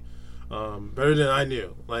for me, better than I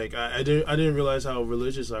knew. Like I didn't realize how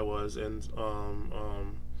religious I was, and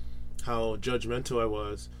how judgmental I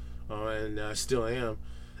was, and I still am,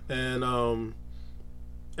 and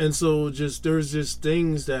so just there's just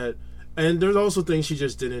things that, and there's also things she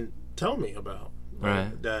just didn't tell me about,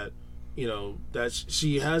 right? That that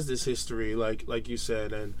she has this history, like you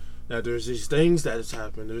said, and that there's these things that has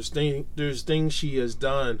happened. There's things she has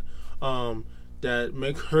done that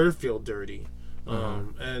make her feel dirty,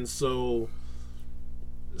 and so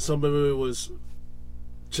some of it was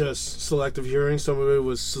just selective hearing, some of it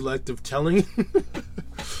was selective telling,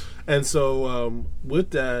 and so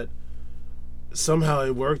with that, somehow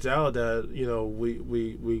it worked out that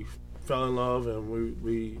we fell in love, and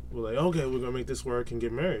we were like, okay, we're gonna make this work and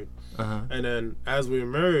get married. And then as we were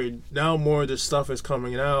married, now more of this stuff is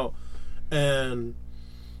coming out, and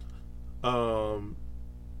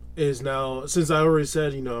is now, since I already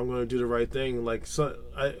said I'm going to do the right thing, like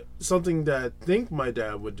something that I think my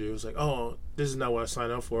dad would do is like, oh, this is not what I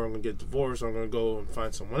signed up for. I'm gonna get divorced. I'm gonna go and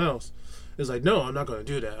find someone else. It's like, no, I'm not gonna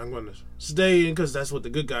do that. I'm gonna stay in because that's what the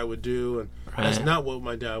good guy would do, and that's not what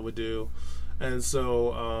my dad would do. And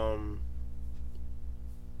so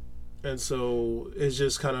it's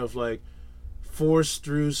just kind of like forced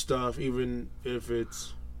through stuff, even if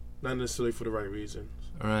it's not necessarily for the right reasons.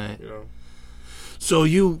 Right. You know. So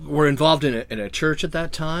you were involved in a church at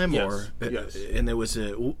that time, Yes. or Yes. And there was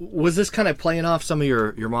this kind of playing off some of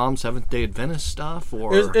your mom's Seventh-day Adventist stuff,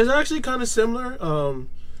 or It's actually kind of similar.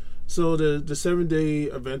 So the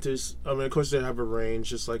Seventh-day Adventists, I mean, of course they have a range,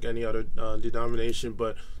 just like any other denomination,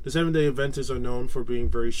 but the Seventh-day Adventists are known for being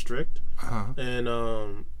very strict. And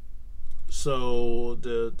so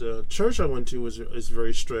the church I went to is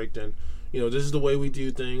very strict, and this is the way we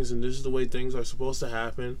do things, and this is the way things are supposed to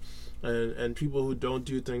happen. And people who don't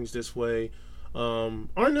do things this way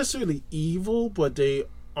aren't necessarily evil, but they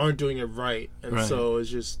aren't doing it right, and so it's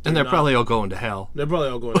just. And they're probably all going to hell. They're probably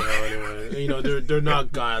all going to hell anyway. They're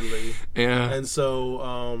not godly. Yeah. And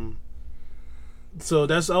so so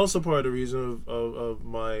that's also part of the reason of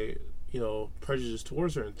my prejudice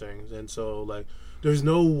towards certain things, and so like. There's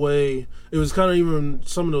no way. It was kind of even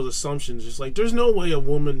some of those assumptions. Just like there's no way a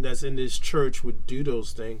woman that's in this church would do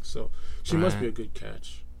those things. So she must be a good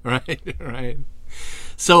catch. Right.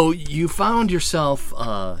 So you found yourself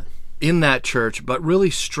in that church, but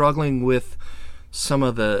really struggling with some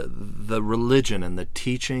of the religion and the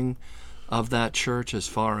teaching of that church as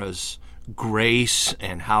far as grace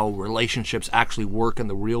and how relationships actually work in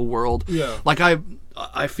the real world. Yeah. Like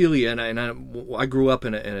I feel you, and I grew up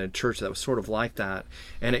in a church that was sort of like that,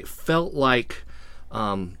 and it felt like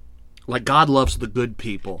God loves the good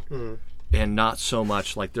people, and not so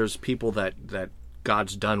much like there's people that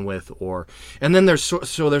God's done with, and then there's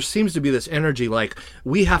so there seems to be this energy like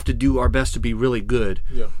we have to do our best to be really good,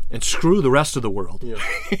 and screw the rest of the world.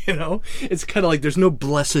 It's kind of like there's no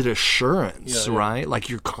blessed assurance, right? Like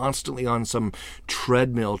you're constantly on some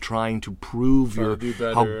treadmill trying to prove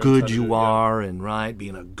how good you are, and right,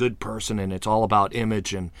 being a good person, and it's all about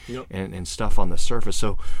image and stuff on the surface.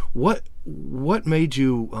 So what made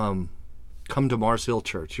you come to Mars Hill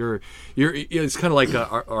Church? You're it's kind of like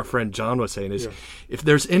our friend John was saying, is if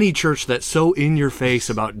there's any church that's so in your face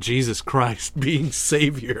about Jesus Christ being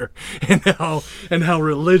Savior and how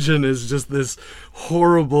religion is just this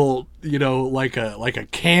horrible, like a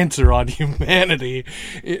cancer on humanity,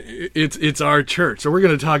 it's our church. So we're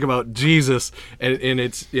going to talk about Jesus, and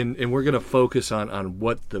we're going to focus on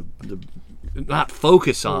what the not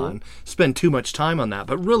focus on, spend too much time on that,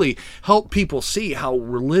 but really help people see how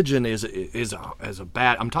religion is a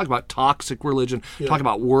bad. I'm talking about toxic religion. Talking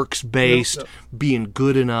about works based, being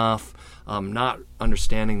good enough, not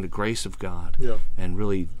understanding the grace of God, and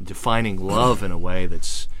really defining love in a way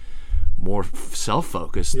that's more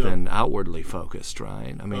self-focused than outwardly focused.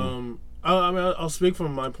 Right? I mean, I'll speak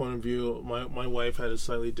from my point of view. My wife had a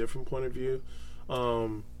slightly different point of view.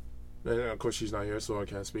 And of course she's not here, so I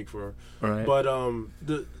can't speak for her. Right. But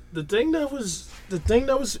the thing that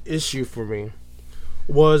was issue for me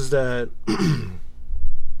was that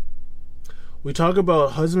we talk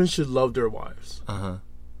about husbands should love their wives, and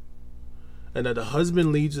that the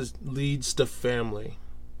husband leads the family.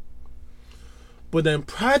 But then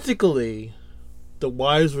practically, the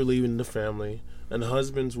wives were leaving the family, and the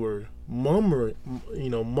husbands were murmuring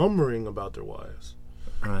about their wives.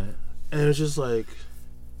 Right. And it's just like,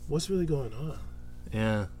 what's really going on?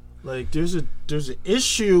 Yeah. Like there's an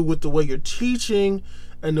issue with the way you're teaching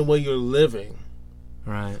and the way you're living.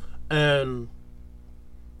 Right. And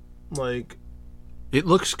like it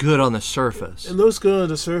looks good on the surface. It looks good on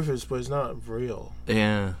the surface, but it's not real.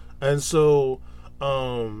 Yeah. And so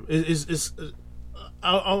it's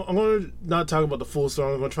I'm going to not talk about the full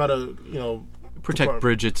story. I'm going to try to, protect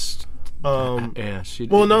Bridget's. Yeah.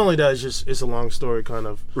 Well, not only that, it's a long story, kind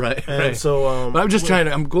of. Right. And right. so, but I'm just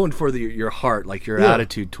I'm going for your heart, like your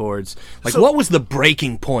attitude towards, like, what was the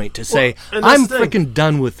breaking point to say, I'm freaking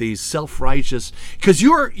done with these self-righteous? Because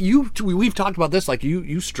we've talked about this, like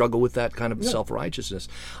you struggle with that kind of self-righteousness.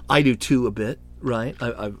 I do too a bit, right?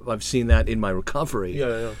 I've seen that in my recovery.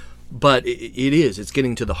 Yeah. But it's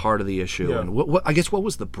getting to the heart of the issue. Yeah. And what I guess what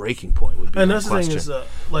was the breaking point would be and that's question. The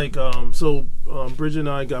thing is, Bridget and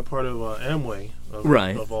I got part of Amway.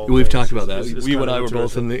 Right. Of all We've things. talked about that. You and I were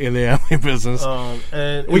both in the Amway business.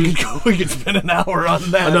 And we could spend an hour on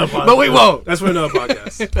that. But we won't. That's for another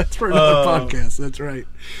podcast. That's for another podcast. That's right.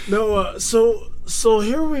 No. So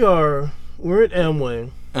here we are. We're at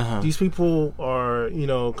Amway. These people are,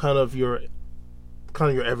 kind of your kind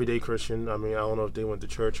of your everyday Christian. I mean, I don't know if they went to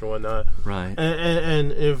church or whatnot. Right.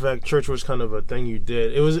 And in fact, church was kind of a thing you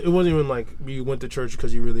did. It wasn't even like you went to church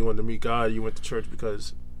because you really wanted to meet God. You went to church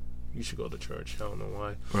because you should go to church. I don't know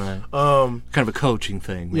why. Right. Kind of a coaching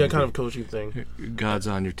thing. Yeah, kind of a coaching thing. God's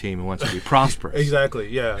on your team and wants you to be prosperous. Exactly,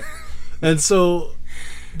 yeah. And so,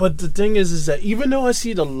 but the thing is that even though I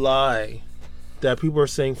see the lie that people are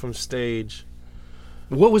saying from stage.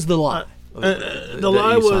 What was the lie? The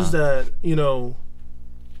lie was that,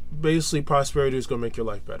 basically prosperity is going to make your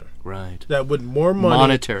life better. Right. That with more money.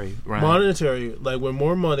 Monetary, like with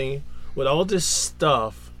more money, with all this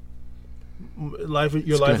stuff, your life is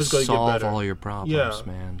going to get better. Solve all your problems,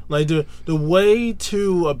 man. Like the way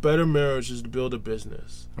to a better marriage is to build a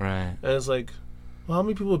business. Right. And it's like, well, how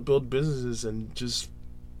many people build businesses and just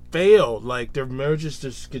fail? Like their marriages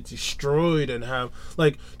just get destroyed and have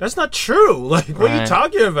that's not true. Like what are you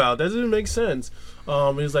talking about? That doesn't make sense.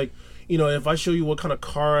 It's like, if I show you what kind of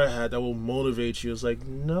car I had, that will motivate you. It's like,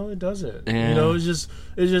 no, it doesn't. Yeah. It's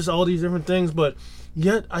just all these different things. But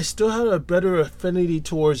yet, I still had a better affinity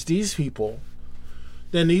towards these people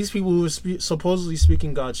than these people who are supposedly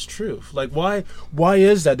speaking God's truth. Like, why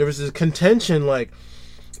is that? There was this contention, like,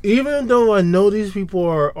 even though I know these people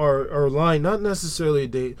are lying, not necessarily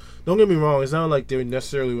don't get me wrong, it's not like they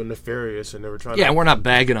necessarily were nefarious and they were trying to... Yeah, we're not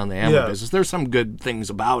bagging on the Amway business. There's some good things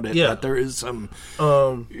about it, but there is some,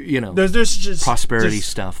 there's just prosperity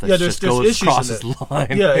stuff that just goes crosses the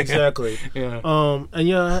line. Yeah, exactly. Yeah.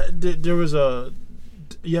 There was I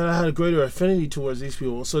had a greater affinity towards these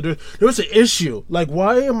people. So there was an issue. Like,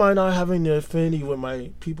 why am I not having the affinity with my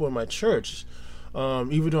people in my church?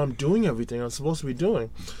 Even though I'm doing everything I'm supposed to be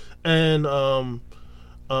doing. And I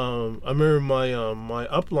remember my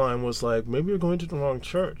upline was like, maybe you're going to the wrong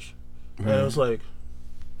church. And I was like,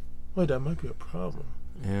 wait, that might be a problem.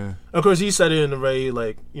 Yeah. Of course, he said it in a way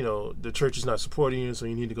like, the church is not supporting you, so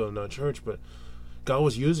you need to go to another church. But God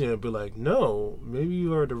was using it to be like, no, maybe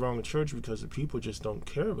you are at the wrong church because the people just don't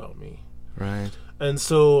care about me. Right. And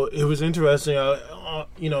so it was interesting.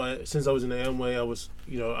 Since I was in the Amway, I was,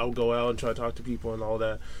 I would go out and try to talk to people and all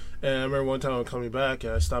that. And I remember one time I was coming back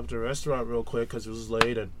and I stopped at a restaurant real quick because it was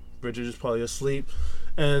late and Bridget was probably asleep.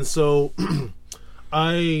 And so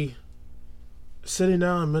I sitting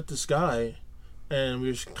down and met this guy, and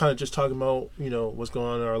we were kind of just talking about, what's going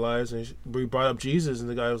on in our lives. And we brought up Jesus, and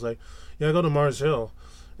the guy was like, yeah, I go to Mars Hill.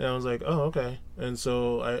 And I was like, oh, okay. And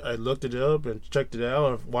so I looked it up and checked it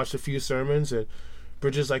out and watched a few sermons. And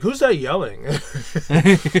Bridget's like, who's that yelling?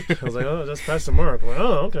 I was like, oh, that's Pastor Mark. I'm like,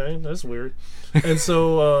 oh, okay, that's weird. And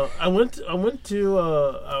so I went to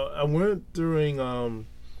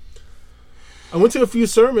a few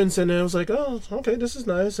sermons, and I was like, oh, okay, this is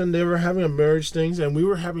nice. And they were having a marriage things, and we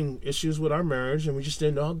were having issues with our marriage, and we just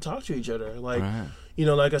didn't know how to talk to each other. Like,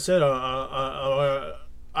 like I said,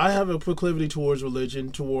 I have a proclivity towards religion,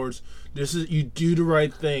 towards you do the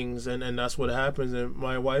right things, and that's what happens. And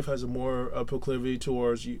my wife has a proclivity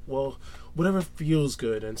towards whatever feels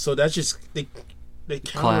good, and so that's just they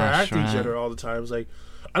counteract each other all the time. It's like,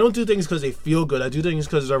 I don't do things because they feel good. I do things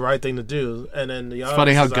because it's the right thing to do. And then it's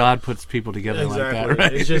funny how God puts people together like that.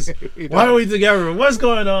 Right? It's just why are we together? What's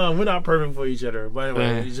going on? We're not perfect for each other. But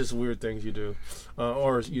anyway, it's just weird things you do,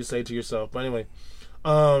 or you say to yourself. But anyway.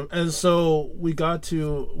 And so we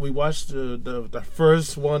watched the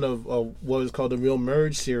first one of what is called the Real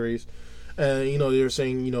Marriage series, and they were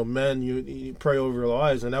saying, men, you pray over your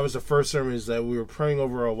wives, and that was the first sermon, is that we were praying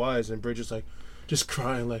over our wives, and Bridget's like just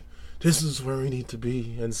crying like, this is where we need to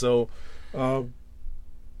be. And so for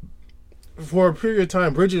a period of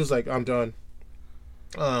time, Bridget was like, I'm done,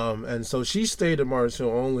 and so she stayed at Mars Hill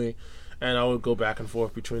only. And I would go back and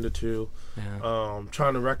forth between the two,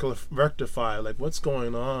 trying to rectify like what's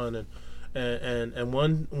going on, and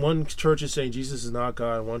one church is saying Jesus is not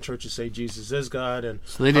God, and one church is saying Jesus is God, and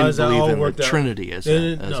so they didn't believe in the Trinity.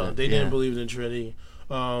 They didn't believe in the Trinity,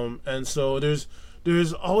 and so there's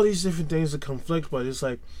all these different things that conflict, but it's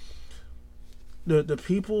like the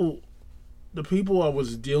people I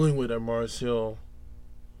was dealing with at Mars Hill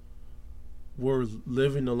were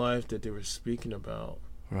living the life that they were speaking about.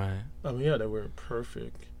 Right. I mean, they weren't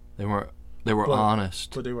perfect. They were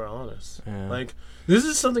honest. But they were honest. Yeah. Like, this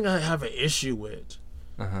is something I have an issue with.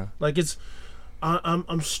 Like,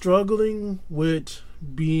 I'm struggling with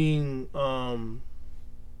being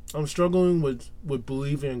I'm struggling with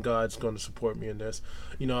believing God's going to support me in this.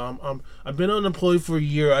 I've been unemployed for a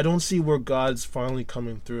year. I don't see where God's finally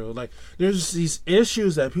coming through. Like, there's these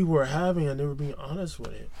issues that people are having, and they were being honest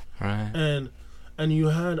with it. Right. And you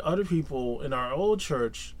had other people in our old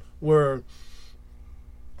church where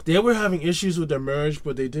they were having issues with their marriage,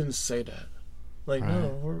 but they didn't say that. Like,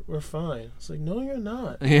 no, we're fine. It's like, no, you're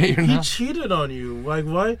not. Yeah, you're he not. cheated on you. Like,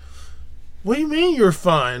 why? What do you mean you're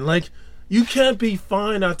fine? Like, you can't be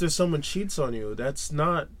fine after someone cheats on you. That's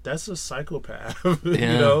a psychopath. You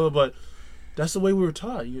know, but that's the way we were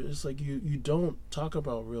taught. It's like you don't talk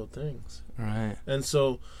about real things. Right. And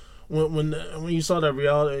so when you saw that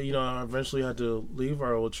reality, you know, I eventually had to leave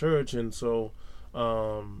our old church, and so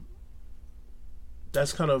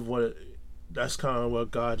that's kind of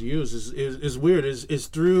what God uses. Is weird. Is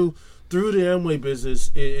through the Amway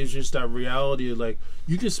business. It's just that reality of, like,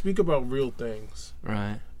 you can speak about real things,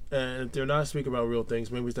 Right. and if they're not speaking about real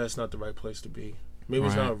things, maybe that's not the right place to be. Maybe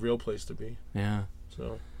it's Right. not a real place to be. Yeah.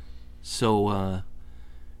 So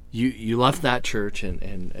You left that church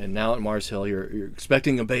and now at Mars Hill you're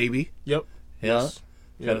expecting a baby. yep. Yeah.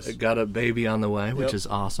 Yes. Got a baby on the way, which Yep. is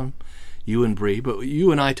awesome. You and Bree, but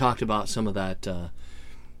you and I talked about some of that.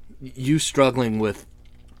 You struggling with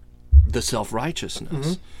the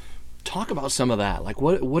self-righteousness. Talk about some of that. Like,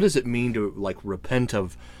 what does it mean to, like, repent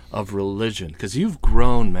of religion? Because you've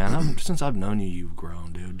grown, man. Since I've known you, you've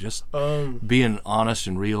grown, dude. Just being honest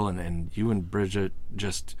and real, and you and Bridget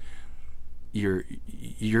just you're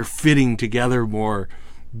fitting together more.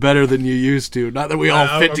 Better than you used to. Not that we all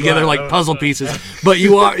fit together like puzzle pieces, but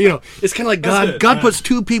you are. You know, it's kind of like God. God puts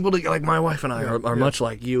two people together. Like my wife and I are much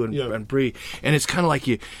like you and Bree, and it's kind of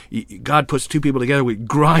like God puts two people together. We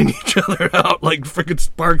grind each other out like freaking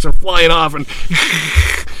sparks are flying off, and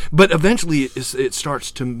but eventually it starts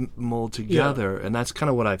to mold together, and that's kind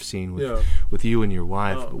of what I've seen with you and your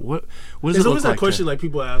wife. But what does There's it always look that like question, like,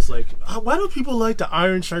 people ask, like, why do people like the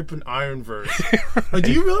iron sharpen iron verse? Like,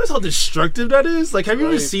 do you realize how destructive that is? Like, have you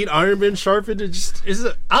ever seen iron being sharpened? It just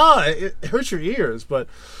it hurts your ears. But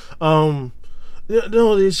no,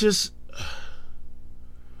 it's just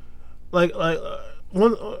like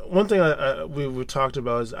one thing we talked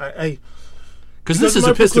about is because this is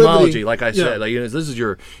my epistemology, proclivity- like I said. Like, you know, this is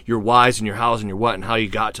your whys and your hows and your what and how you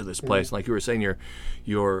got to this place. Like you were saying, your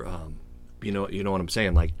you know what I'm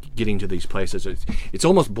saying. Like, getting to these places, it's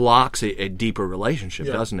almost blocks a deeper relationship,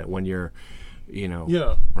 doesn't it? When you're, you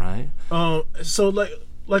know, right. So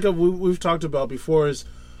like we've talked about before, is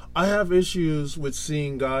I have issues with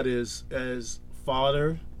seeing God as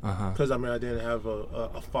Father, because I mean, I didn't have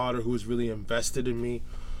a father who was really invested in me.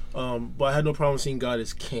 But I had no problem seeing God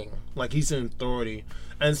as King, like He's in authority,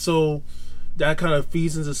 and so that kind of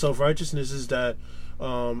feeds into self-righteousness. Is that,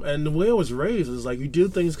 and the way I was raised is like, you do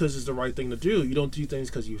things because it's the right thing to do. You don't do things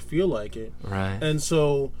because you feel like it, Right. And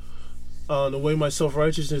so the way my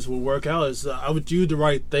self-righteousness would work out is that I would do the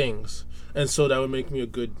right things, and so that would make me a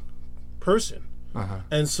good person.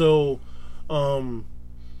 And so,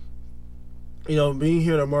 you know, being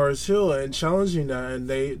here at Mars Hill and challenging that, and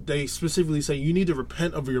they specifically say you need to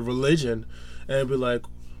repent of your religion, and I'd be like,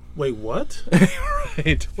 wait, what?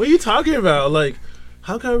 Right. What are you talking about? Like,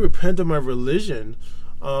 how can I repent of my religion?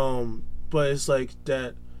 But it's like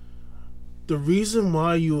that. The reason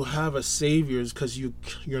why you have a savior is because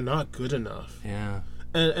you're not good enough. Yeah.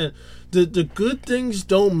 And the good things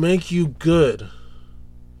don't make you good.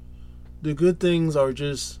 The good things are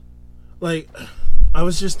just, like, I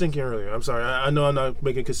was just thinking earlier. I'm sorry. I know I'm not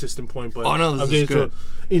making a consistent point, but This is good.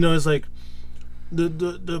 You know, it's like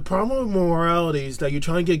the problem with morality is that you're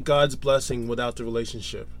trying to get God's blessing without the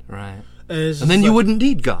relationship. Right. And, it's just And then you like- wouldn't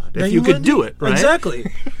need God if you could do it, right? Exactly.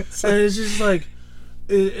 And it's just like,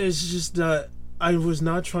 it's just that I was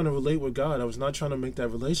not trying to relate with God. I was not trying to make that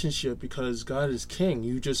relationship, because God is King.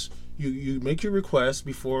 You just you make your request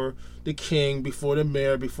before the king, before the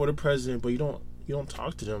mayor, before the president, but you don't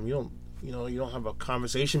talk to them. You don't have a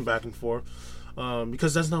conversation back and forth,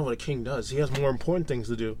 because that's not what a king does. He has more important things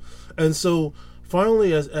to do. And so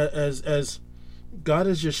finally, as God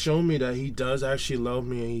has just shown me that He does actually love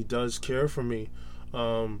me and He does care for me,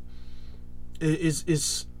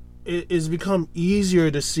 it's become easier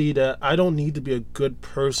to see that I don't need to be a good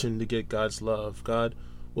person to get God's love. God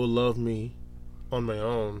will love me on my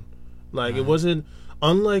own. Like, it wasn't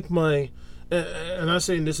unlike my, and I'm not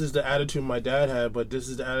saying this is the attitude my dad had, but this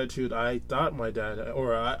is the attitude I thought my dad had,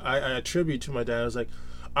 or I attribute to my dad. I was like,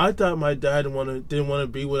 I thought my dad didn't want to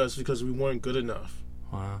be with us because we weren't good enough.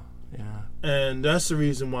 Wow. Yeah. And that's the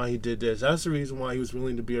reason why he did this. That's the reason why he was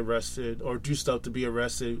willing to be arrested or do stuff to be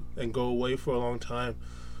arrested and go away for a long time.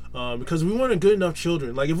 Because we weren't good enough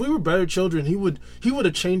children. Like, if we were better children, he would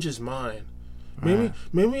have changed his mind. Maybe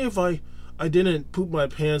if I didn't poop my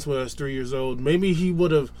pants when I was 3 years old, maybe he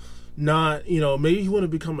would have not, maybe he would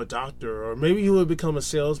have become a doctor, or maybe he would have become a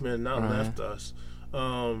salesman and not left us.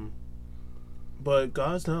 But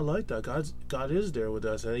God's not like that. God is there with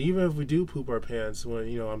us, and even if we do poop our pants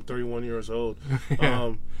when I'm 31 years old,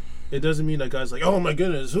 it doesn't mean that God's like, oh my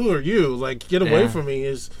goodness, who are you? Like, get away from me.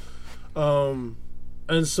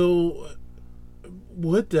 And so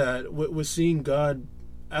with that, with seeing God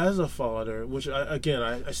as a father, which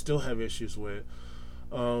I still have issues with,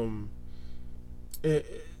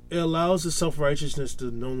 it allows the self-righteousness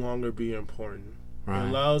to no longer be important. Right. It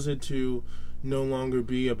allows it to no longer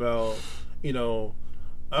be about,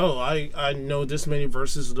 I know this many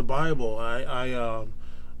verses of the Bible. I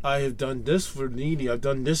have done this for the needy. I've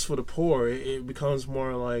done this for the poor. It becomes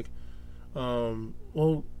more like, God,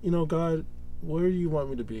 where do you want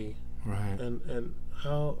me to be? Right. And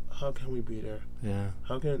how can we be there? Yeah.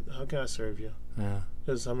 How can I serve you? Yeah.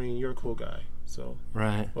 Because you're a cool guy. So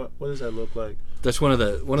right. What does that look like? That's one of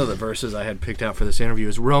the verses I had picked out for this interview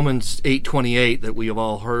is Romans 8:28 that we have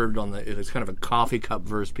all heard it's kind of a coffee cup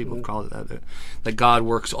verse. People have called it that God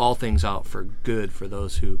works all things out for good for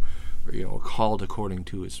those who are called according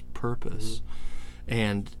to His purpose.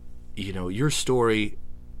 And your story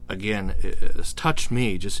again has touched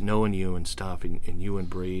me, just knowing you and stuff, and you and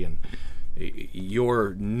Bree, and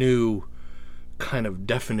your new kind of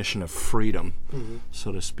definition of freedom,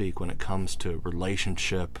 so to speak, when it comes to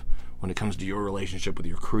relationship, when it comes to your relationship with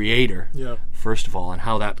your Creator, first of all, and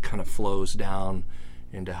how that kind of flows down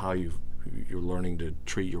into how you're learning to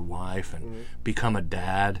treat your wife and become a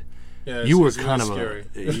dad. Yeah, you were kind of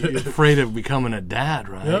afraid of becoming a dad,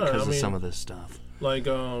 right? Because of some of this stuff. Like,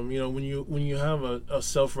 when you have a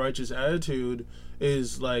self-righteous attitude,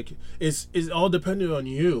 is like it's all dependent on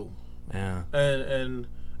you. Yeah.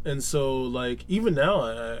 And so, like, even now,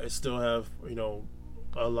 I still have,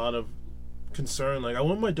 a lot of concern. Like, I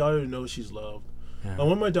want my daughter to know she's loved. Yeah. I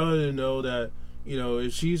want my daughter to know that,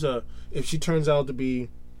 if she turns out to be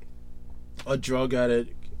a drug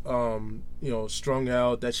addict, strung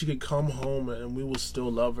out, that she could come home and we will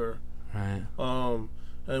still love her. Right.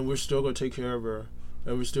 And we're still going to take care of her,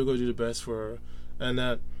 and we're still going to do the best for her. And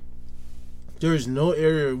that there is no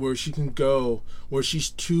area where she can go where she's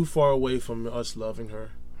too far away from us loving her.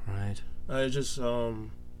 Right. So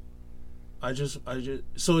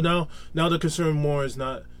now the concern more is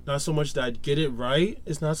not so much that I get it right.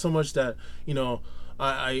 It's not so much that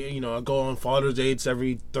I go on father dates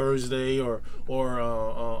every Thursday or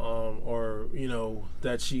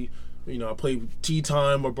that she I play tea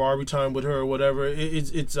time or Barbie time with her or whatever. I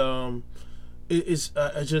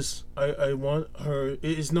want her.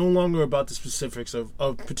 It's no longer about the specifics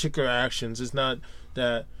of particular actions. It's not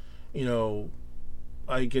that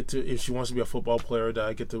I get to, if she wants to be a football player, that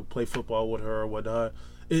I get to play football with her or whatnot.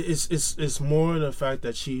 It's more the fact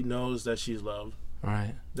that she knows that she's loved.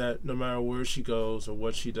 Right. That no matter where she goes or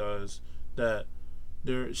what she does, that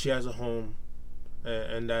she has a home,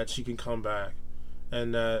 and that she can come back,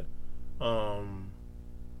 and that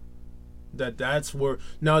that's where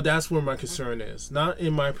my concern is. Not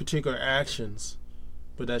in my particular actions,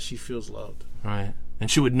 but that she feels loved. Right.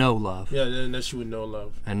 And she would know love. Yeah, and that she would know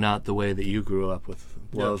love. And not the way that you grew up with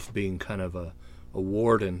love being kind of a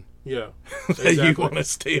warden. Yeah. That you want to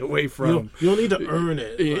stay away from. You don't need to earn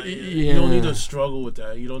it. Like, you don't need to struggle with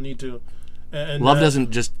that. You don't need to. And love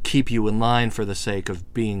doesn't just keep you in line for the sake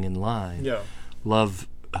of being in line. Yeah. Love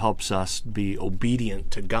helps us be obedient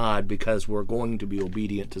to God because we're going to be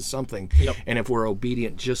obedient to something. Yep. And if we're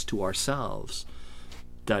obedient just to ourselves,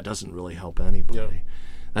 that doesn't really help anybody. Yep.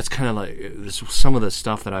 That's kind of like some of the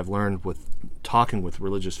stuff that I've learned with talking with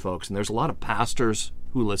religious folks. And there's a lot of pastors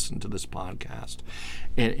who listen to this podcast.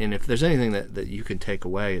 And if there's anything that you can take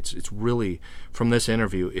away, it's really, from this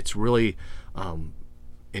interview, it's really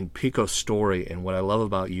in Pico's story. And what I love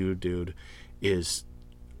about you, dude, is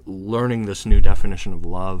learning this new definition of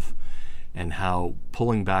love and how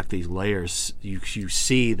pulling back these layers, you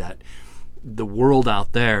see that the world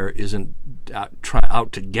out there isn't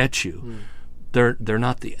out to get you. Mm. They're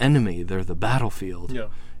not the enemy, they're the battlefield. Yeah.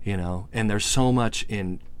 And there's so much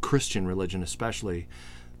in Christian religion especially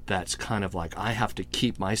that's kind of like, I have to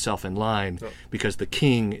keep myself in line because the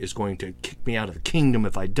king is going to kick me out of the kingdom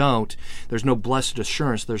if I don't. There's no blessed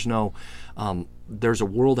assurance. There's no there's a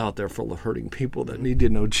world out there full of hurting people that need to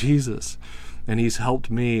know Jesus, and he's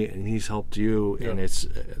helped me and he's helped you. Yeah. And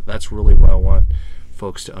that's really what I want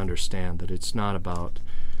folks to understand, that it's not about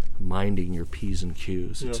minding your P's and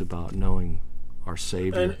Q's. It's about knowing our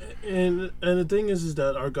Savior. And the thing is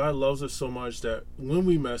that our God loves us so much that when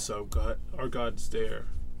we mess up, our God's there.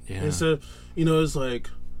 Yeah. Instead, it's like,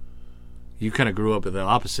 you kind of grew up with the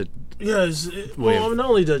opposite. Yeah. Not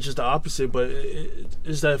only just the opposite, but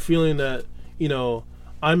it's that feeling that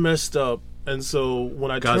I messed up, and so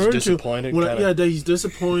when I God's disappointed. That he's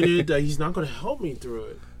disappointed, that he's not going to help me through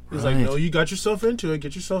it. He's like, no, you got yourself into it.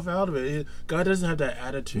 Get yourself out of it. God doesn't have that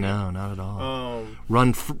attitude. No, not at all.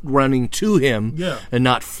 Running to him, and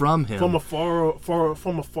not from him. From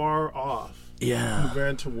afar off. Yeah. He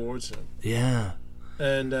ran towards him. Yeah.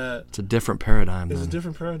 And it's a different paradigm. It's a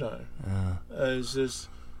different paradigm. It's just,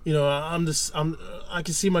 I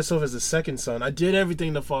can see myself as the second son. I did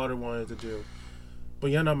everything the Father wanted to do,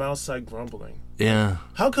 but yet I'm outside grumbling. Yeah.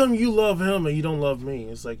 How come you love him and you don't love me?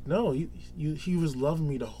 It's like, no, he was loving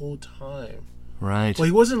me the whole time. Right. But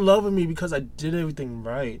he wasn't loving me because I did everything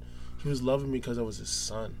right. He was loving me because I was his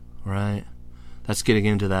son. Right. That's getting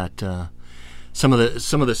into that. Some of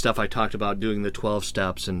the stuff I talked about, doing the 12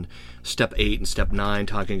 steps, and step 8 and step 9,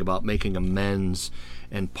 talking about making amends,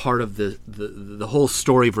 and part of the whole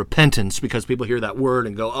story of repentance, because people hear that word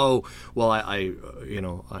and go, oh, well, I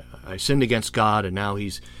sinned against God, and now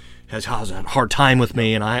He has a hard time with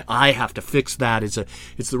me, and I have to fix that. It's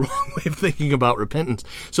the wrong way of thinking about repentance.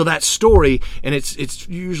 So that story, and it's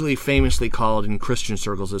usually famously called in Christian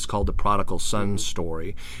circles, it's called the prodigal son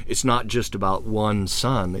story. It's not just about one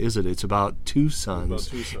son, is it? It's about two sons,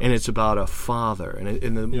 and it's about a father,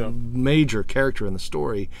 and the major character in the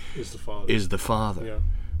story is the father. Yeah.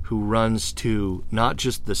 Who runs to not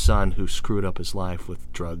just the son who screwed up his life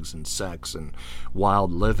with drugs and sex and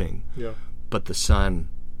wild living, but the son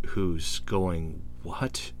who's going,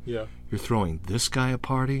 what? Yeah. You're throwing this guy a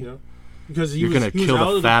party? Yeah. Because you're going to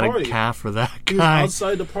kill the fatted calf for that guy? He was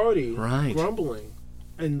outside the party, right, grumbling.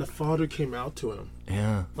 And the father came out to him.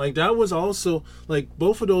 Yeah. Like, that was also, like,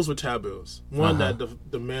 both of those were taboos. One, that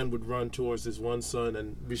the man would run towards his one son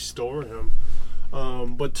and restore him.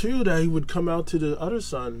 But two, that he would come out to the other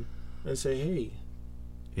son and say, hey,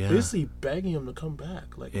 basically begging him to come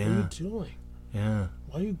back. Like, what are you doing? Yeah.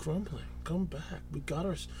 Why are you grumbling? Come back. We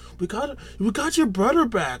got your brother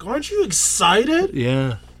back. Aren't you excited?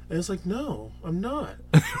 Yeah. And it's like, no, I'm not.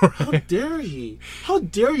 Right. How dare he? How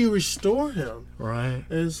dare you restore him? Right.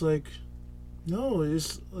 And it's like, no,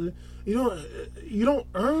 it's you don't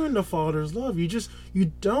earn the Father's love. You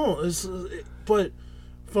don't. But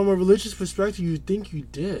from a religious perspective, you think you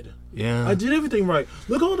did. Yeah. I did everything right.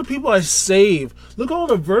 Look at all the people I saved. Look at all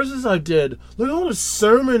the verses I did. Look at all the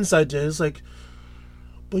sermons I did. It's like,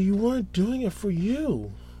 but you weren't doing it for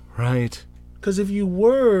you. Right. Because if you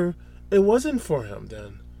were, it wasn't for him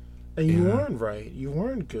then. And you weren't right. You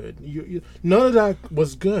weren't good. You none of that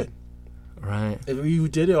was good. Right. If you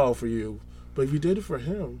did it all for you. But if you did it for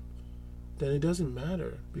him, then it doesn't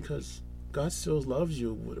matter. Because God still loves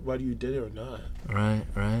you whether you did it or not. Right,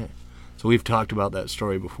 right. So we've talked about that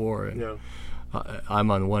story before. And I'm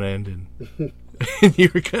on one end and... and you're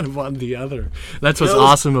kind of on the other. That's what's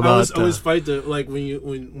awesome about. I always fight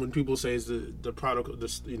when people say it's the prodigal,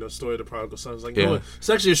 story of the prodigal son. It's like, no, it's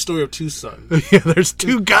actually a story of two sons. Yeah, there's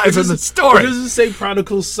two guys in the story. It doesn't say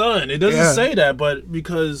prodigal son. It doesn't say that, but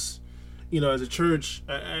because as a church,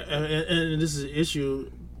 and this is an issue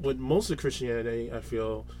with most of Christianity, I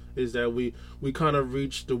feel, is that we kind of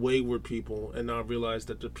reach the wayward people and not realize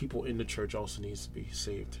that the people in the church also needs to be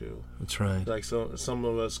saved too. That's right. Like some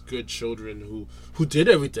of us good children who did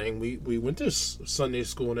everything. We went to Sunday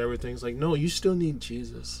school and everything. It's like, no, you still need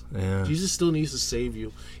Jesus. Yeah. Jesus still needs to save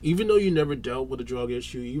you. Even though you never dealt with a drug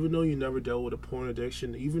issue, even though you never dealt with a porn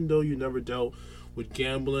addiction, even though you never dealt with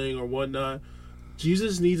gambling or whatnot,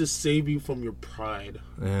 Jesus needs to save you from your pride.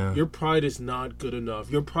 Yeah. Your pride is not good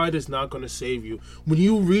enough. Your pride is not going to save you. When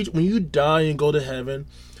you die and go to heaven,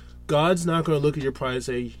 God's not going to look at your pride and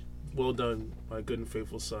say, well done, my good and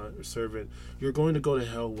faithful son or servant. You're going to go to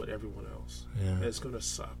hell with everyone else. Yeah. And it's going to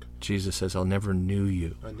suck. Jesus says, I never knew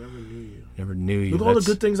you. I never knew you. Never knew you. Look at all the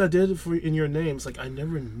good things I did in your name. It's like, I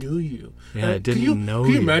never knew you. Yeah, I didn't know you.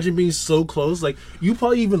 Can you imagine being so close? Like, you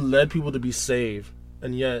probably even led people to be saved,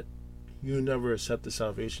 and yet you never accept the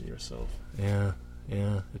salvation yourself. Yeah,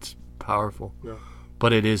 it's powerful. Yeah.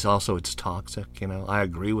 But it's toxic, I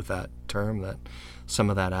agree with that term, that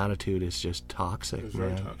some of that attitude is just toxic, it's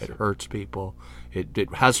man. Toxic. It hurts people.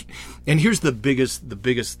 It has, and here's the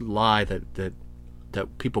biggest lie that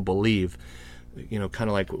people believe, kind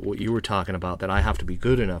of like what you were talking about, that I have to be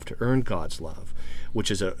good enough to earn God's love,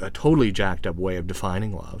 which is a totally jacked up way of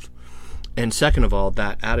defining love. And second of all,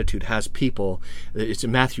 that attitude has people. It's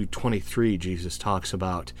in Matthew 23, Jesus talks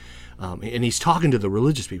about, and he's talking to the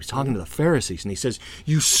religious people, he's talking to the Pharisees, and he says,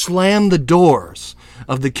 you slam the doors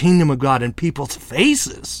of the kingdom of God in people's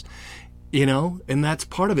faces, and that's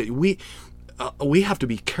part of it. We have to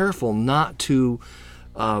be careful not to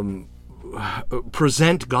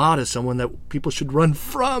present God as someone that people should run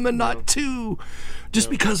from and not to. Just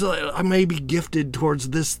because I may be gifted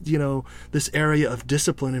towards this, this area of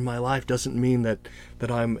discipline in my life doesn't mean that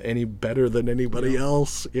I'm any better than anybody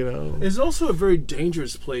else, It's also a very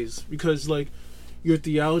dangerous place because, like, your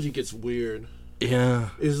theology gets weird. Yeah.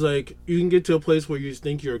 It's like you can get to a place where you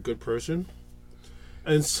think you're a good person,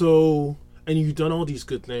 and you've done all these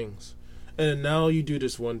good things, and now you do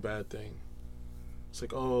this one bad thing. It's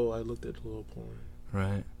like, oh, I looked at a little porn.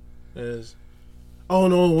 Right. And it's, oh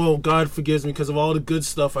no, well, God forgives me because of all the good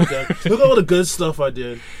stuff I did. Look at all the good stuff I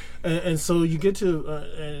did. And so you get to,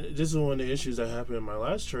 and this is one of the issues that happened in my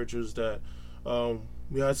last church, is that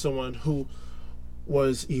we had someone who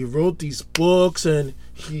he wrote these books and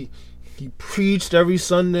he preached every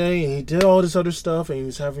Sunday and he did all this other stuff and he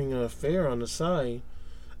was having an affair on the side.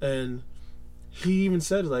 And he even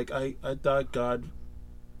said, like, I thought God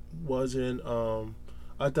wasn't,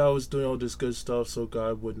 I thought I was doing all this good stuff so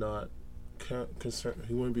God would not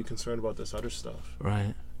he wouldn't be concerned about this other stuff.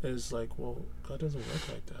 Right. And it's like, well, God doesn't work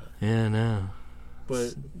like that. Yeah, no.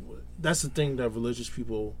 But that's the thing that religious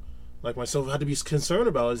people like myself had to be concerned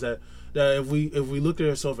about, is that if we look at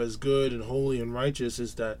ourselves as good and holy and righteous,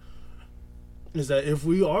 is that if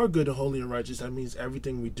we are good and holy and righteous, that means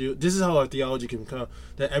everything we do, this is how our theology can come,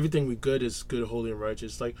 that everything we good is good, holy, and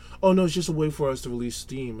righteous. Like, oh no, it's just a way for us to release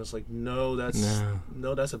steam. It's like, no, that's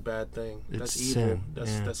a bad thing. That's evil. Sin.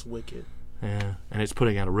 That's wicked. Yeah, and it's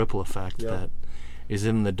putting out a ripple effect that is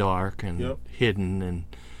in the dark and hidden and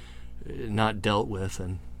not dealt with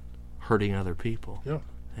and hurting other people. Yeah.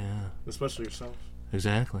 Yeah. Especially yourself.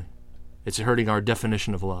 Exactly. It's hurting our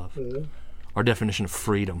definition of love, our definition of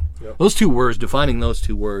freedom. Yep. Those two words, defining those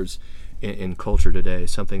two words in culture today,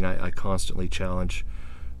 is something I constantly challenge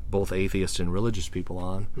both atheists and religious people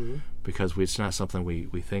on, because it's not something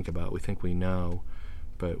we think about. We think we know,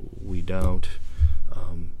 but we don't.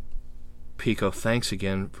 Pico, thanks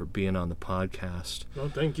again for being on the podcast. Oh,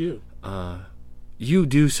 thank you. You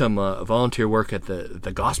do some volunteer work at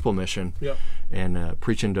the Gospel Mission, and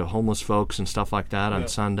preaching to homeless folks and stuff like that on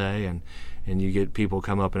Sunday, and you get people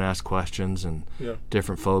come up and ask questions, and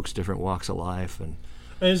different folks, different walks of life, and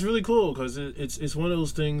it's really cool because it's one of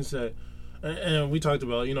those things that, and we talked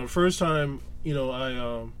about, first time,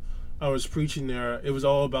 I was preaching there, it was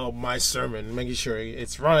all about my sermon, making sure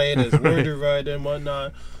it's right, it's worded right, and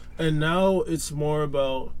whatnot. And now it's more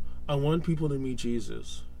about, I want people to meet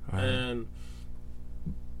Jesus. Right. And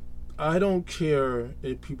I don't care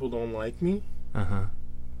if people don't like me. I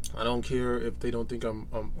don't care if they don't think I'm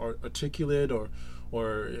articulate or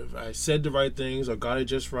if I said the right things or got it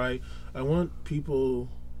just right. I want people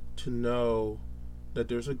to know that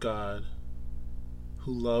there's a God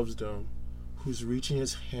who loves them, who's reaching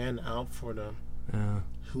his hand out for them,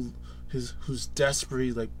 who's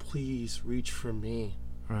desperately like, please reach for me.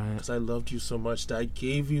 Right. Because I loved you so much that I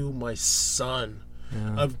gave you my son.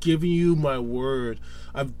 I've given you my word.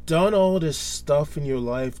 I've done all this stuff in your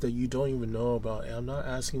life that you don't even know about. And I'm not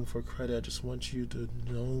asking for credit. I just want you to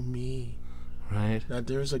know me. Right. That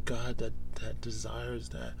there's a God that desires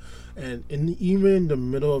that. And even in the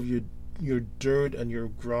middle of your dirt and your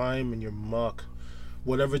grime and your muck,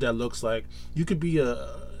 whatever that looks like, you could be a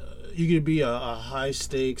high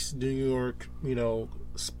stakes New York,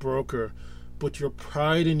 broker. But your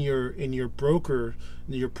pride in your broker,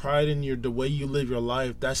 your pride in the way you live your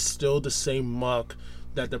life, that's still the same muck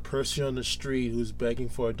that the person on the street who's begging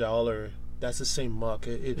for $1, that's the same muck.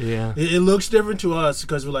 It looks different to us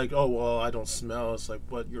because we're like, oh well, I don't smell. It's like,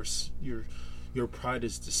 but your pride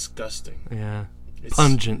is disgusting. Yeah. It's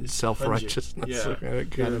pungent self-righteousness. Yeah.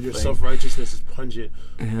 Your self-righteousness is pungent,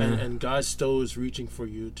 and God still is reaching for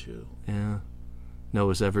you too. Yeah.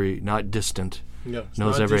 Knows not distant. No,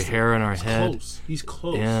 knows every distant. Hair in our head. Close. He's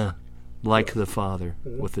close. Yeah, like the Father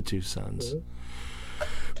with the two sons.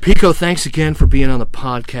 Pico, thanks again for being on the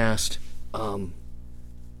podcast.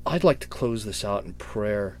 I'd like to close this out in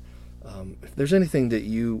prayer. If there's anything that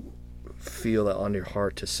you feel on your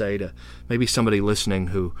heart to say to maybe somebody listening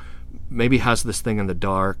who maybe has this thing in the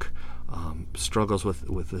dark, struggles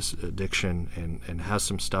with this addiction and has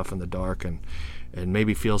some stuff in the dark and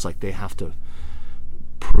maybe feels like they have to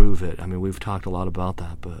prove it. I mean, we've talked a lot about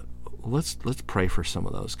that, but let's pray for some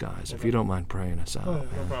of those guys, if you don't mind praying us out.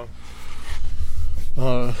 No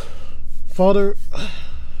problem. Father,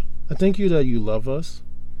 I thank you that you love us,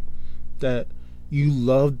 that you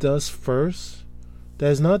loved us first.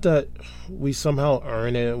 That it's not that we somehow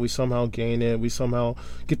earn it, we somehow gain it, we somehow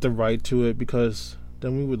get the right to it, because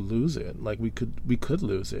then we would lose it. Like we could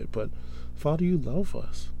lose it. But Father, you love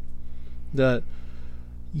us. That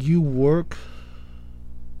you work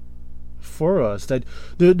for us. That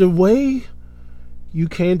the way you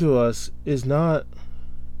came to us is not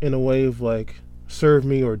in a way of like, serve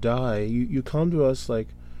me or die. You come to us like,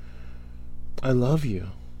 I love you.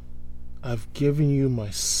 I've given you my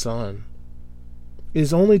son.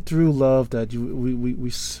 It's only through love that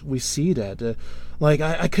we see that. Like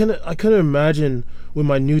I couldn't imagine with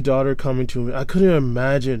my new daughter coming to me. I couldn't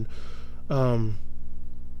imagine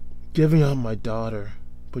giving up my daughter,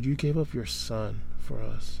 but you gave up your son for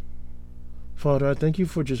us. Father, I thank you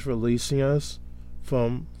for just releasing us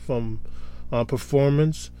from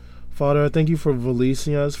performance. Father, I thank you for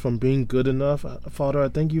releasing us from being good enough. Father, I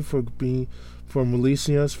thank you for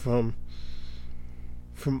releasing us from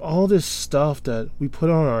all this stuff that we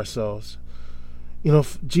put on ourselves. You know,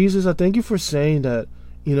 Jesus, I thank you for saying that,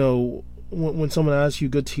 you know, when someone asks you,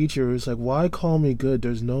 good teacher, it's like, why call me good?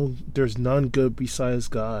 There's none good besides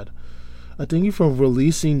God. I thank you for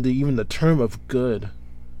releasing even the term of good,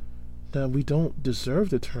 that we don't deserve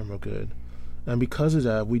the term of good. And because of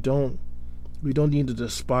that, we don't need to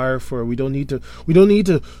aspire for it. We don't need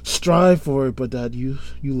to strive for it, but that you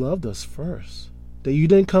loved us first. That you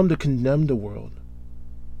didn't come to condemn the world.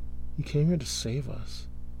 You came here to save us.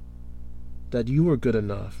 That you were good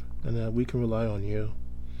enough and that we can rely on you.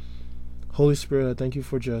 Holy Spirit, I thank you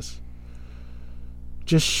for just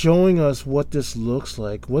showing us what this looks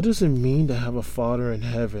like. What does it mean to have a Father in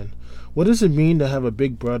heaven? What does it mean to have a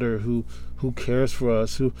big brother who cares for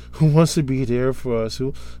us, who wants to be there for us,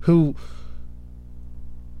 who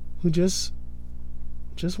just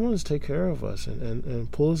wants to take care of us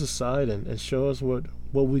and pull us aside and show us what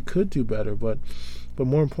we could do better, but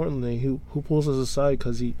more importantly, who pulls us aside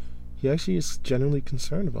because he actually is genuinely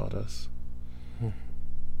concerned about us.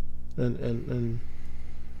 And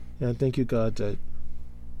I thank you, God, that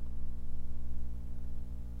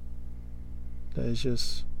it's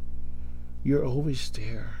just, you're always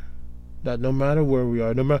there. That no matter where we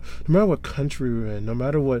are, no matter what country we're in, no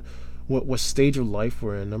matter what stage of life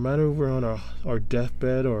we're in, no matter if we're on our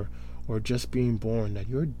deathbed or just being born, that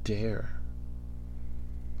you're there.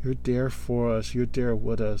 You're there for us. You're there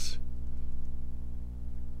with us.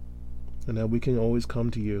 And that we can always come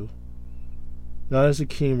to you. Not as a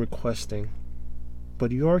king requesting,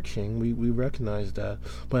 but you are king. We recognize that.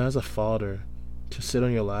 But as a father, to sit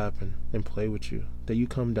on your lap and play with you. That you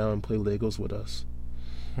come down and play Legos with us.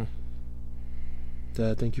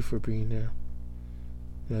 Dad, thank you for being there.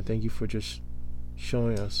 And I thank you for just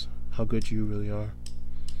showing us how good you really are.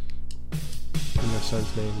 In your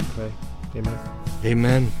son's name we pray. Amen.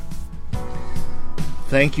 Amen.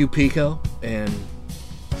 Thank you, Pico, and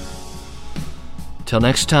till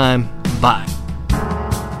next time, bye.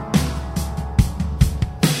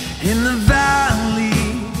 In the valley,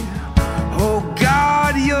 oh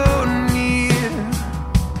God, you're near.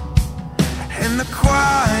 In the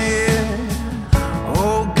quiet,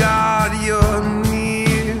 oh God, you're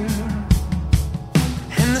near.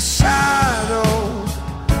 In the shadow,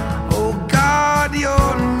 oh God,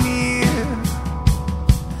 you're near.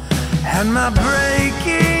 At my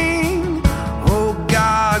breaking, oh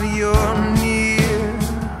God, you're near.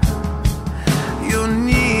 You're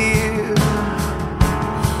near.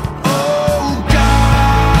 Oh God,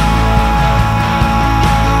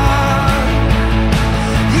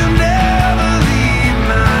 you never leave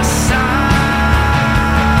my side.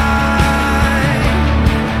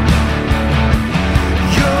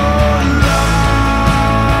 Your love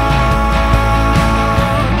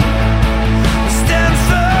stands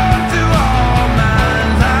firm through all my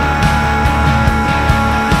life.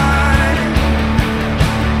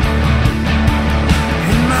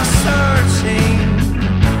 In my searching,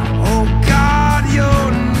 oh God,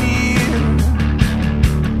 you're near.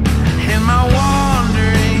 In my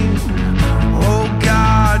wandering, oh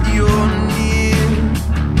God, you're near.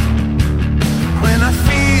 When I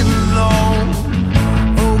feel alone,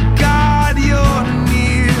 oh God, you're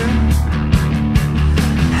near.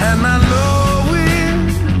 At my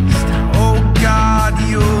lowest, oh God,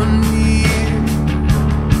 you're near.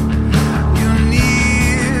 You're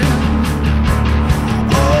near.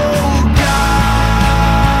 Oh God,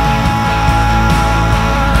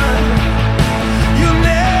 you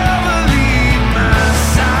never leave my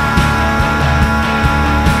side.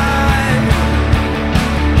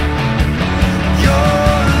 Your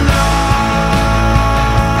love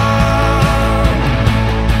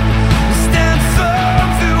stands firm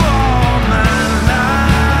through all my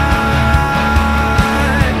life.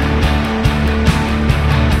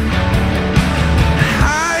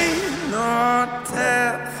 Height nor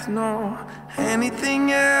depth nor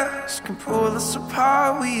anything else can pull us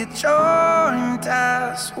apart. We are joined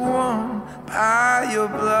as one by your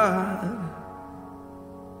blood.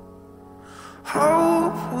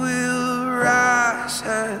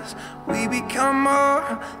 We become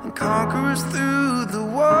more than conquerors through the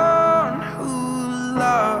one who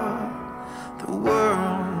loves.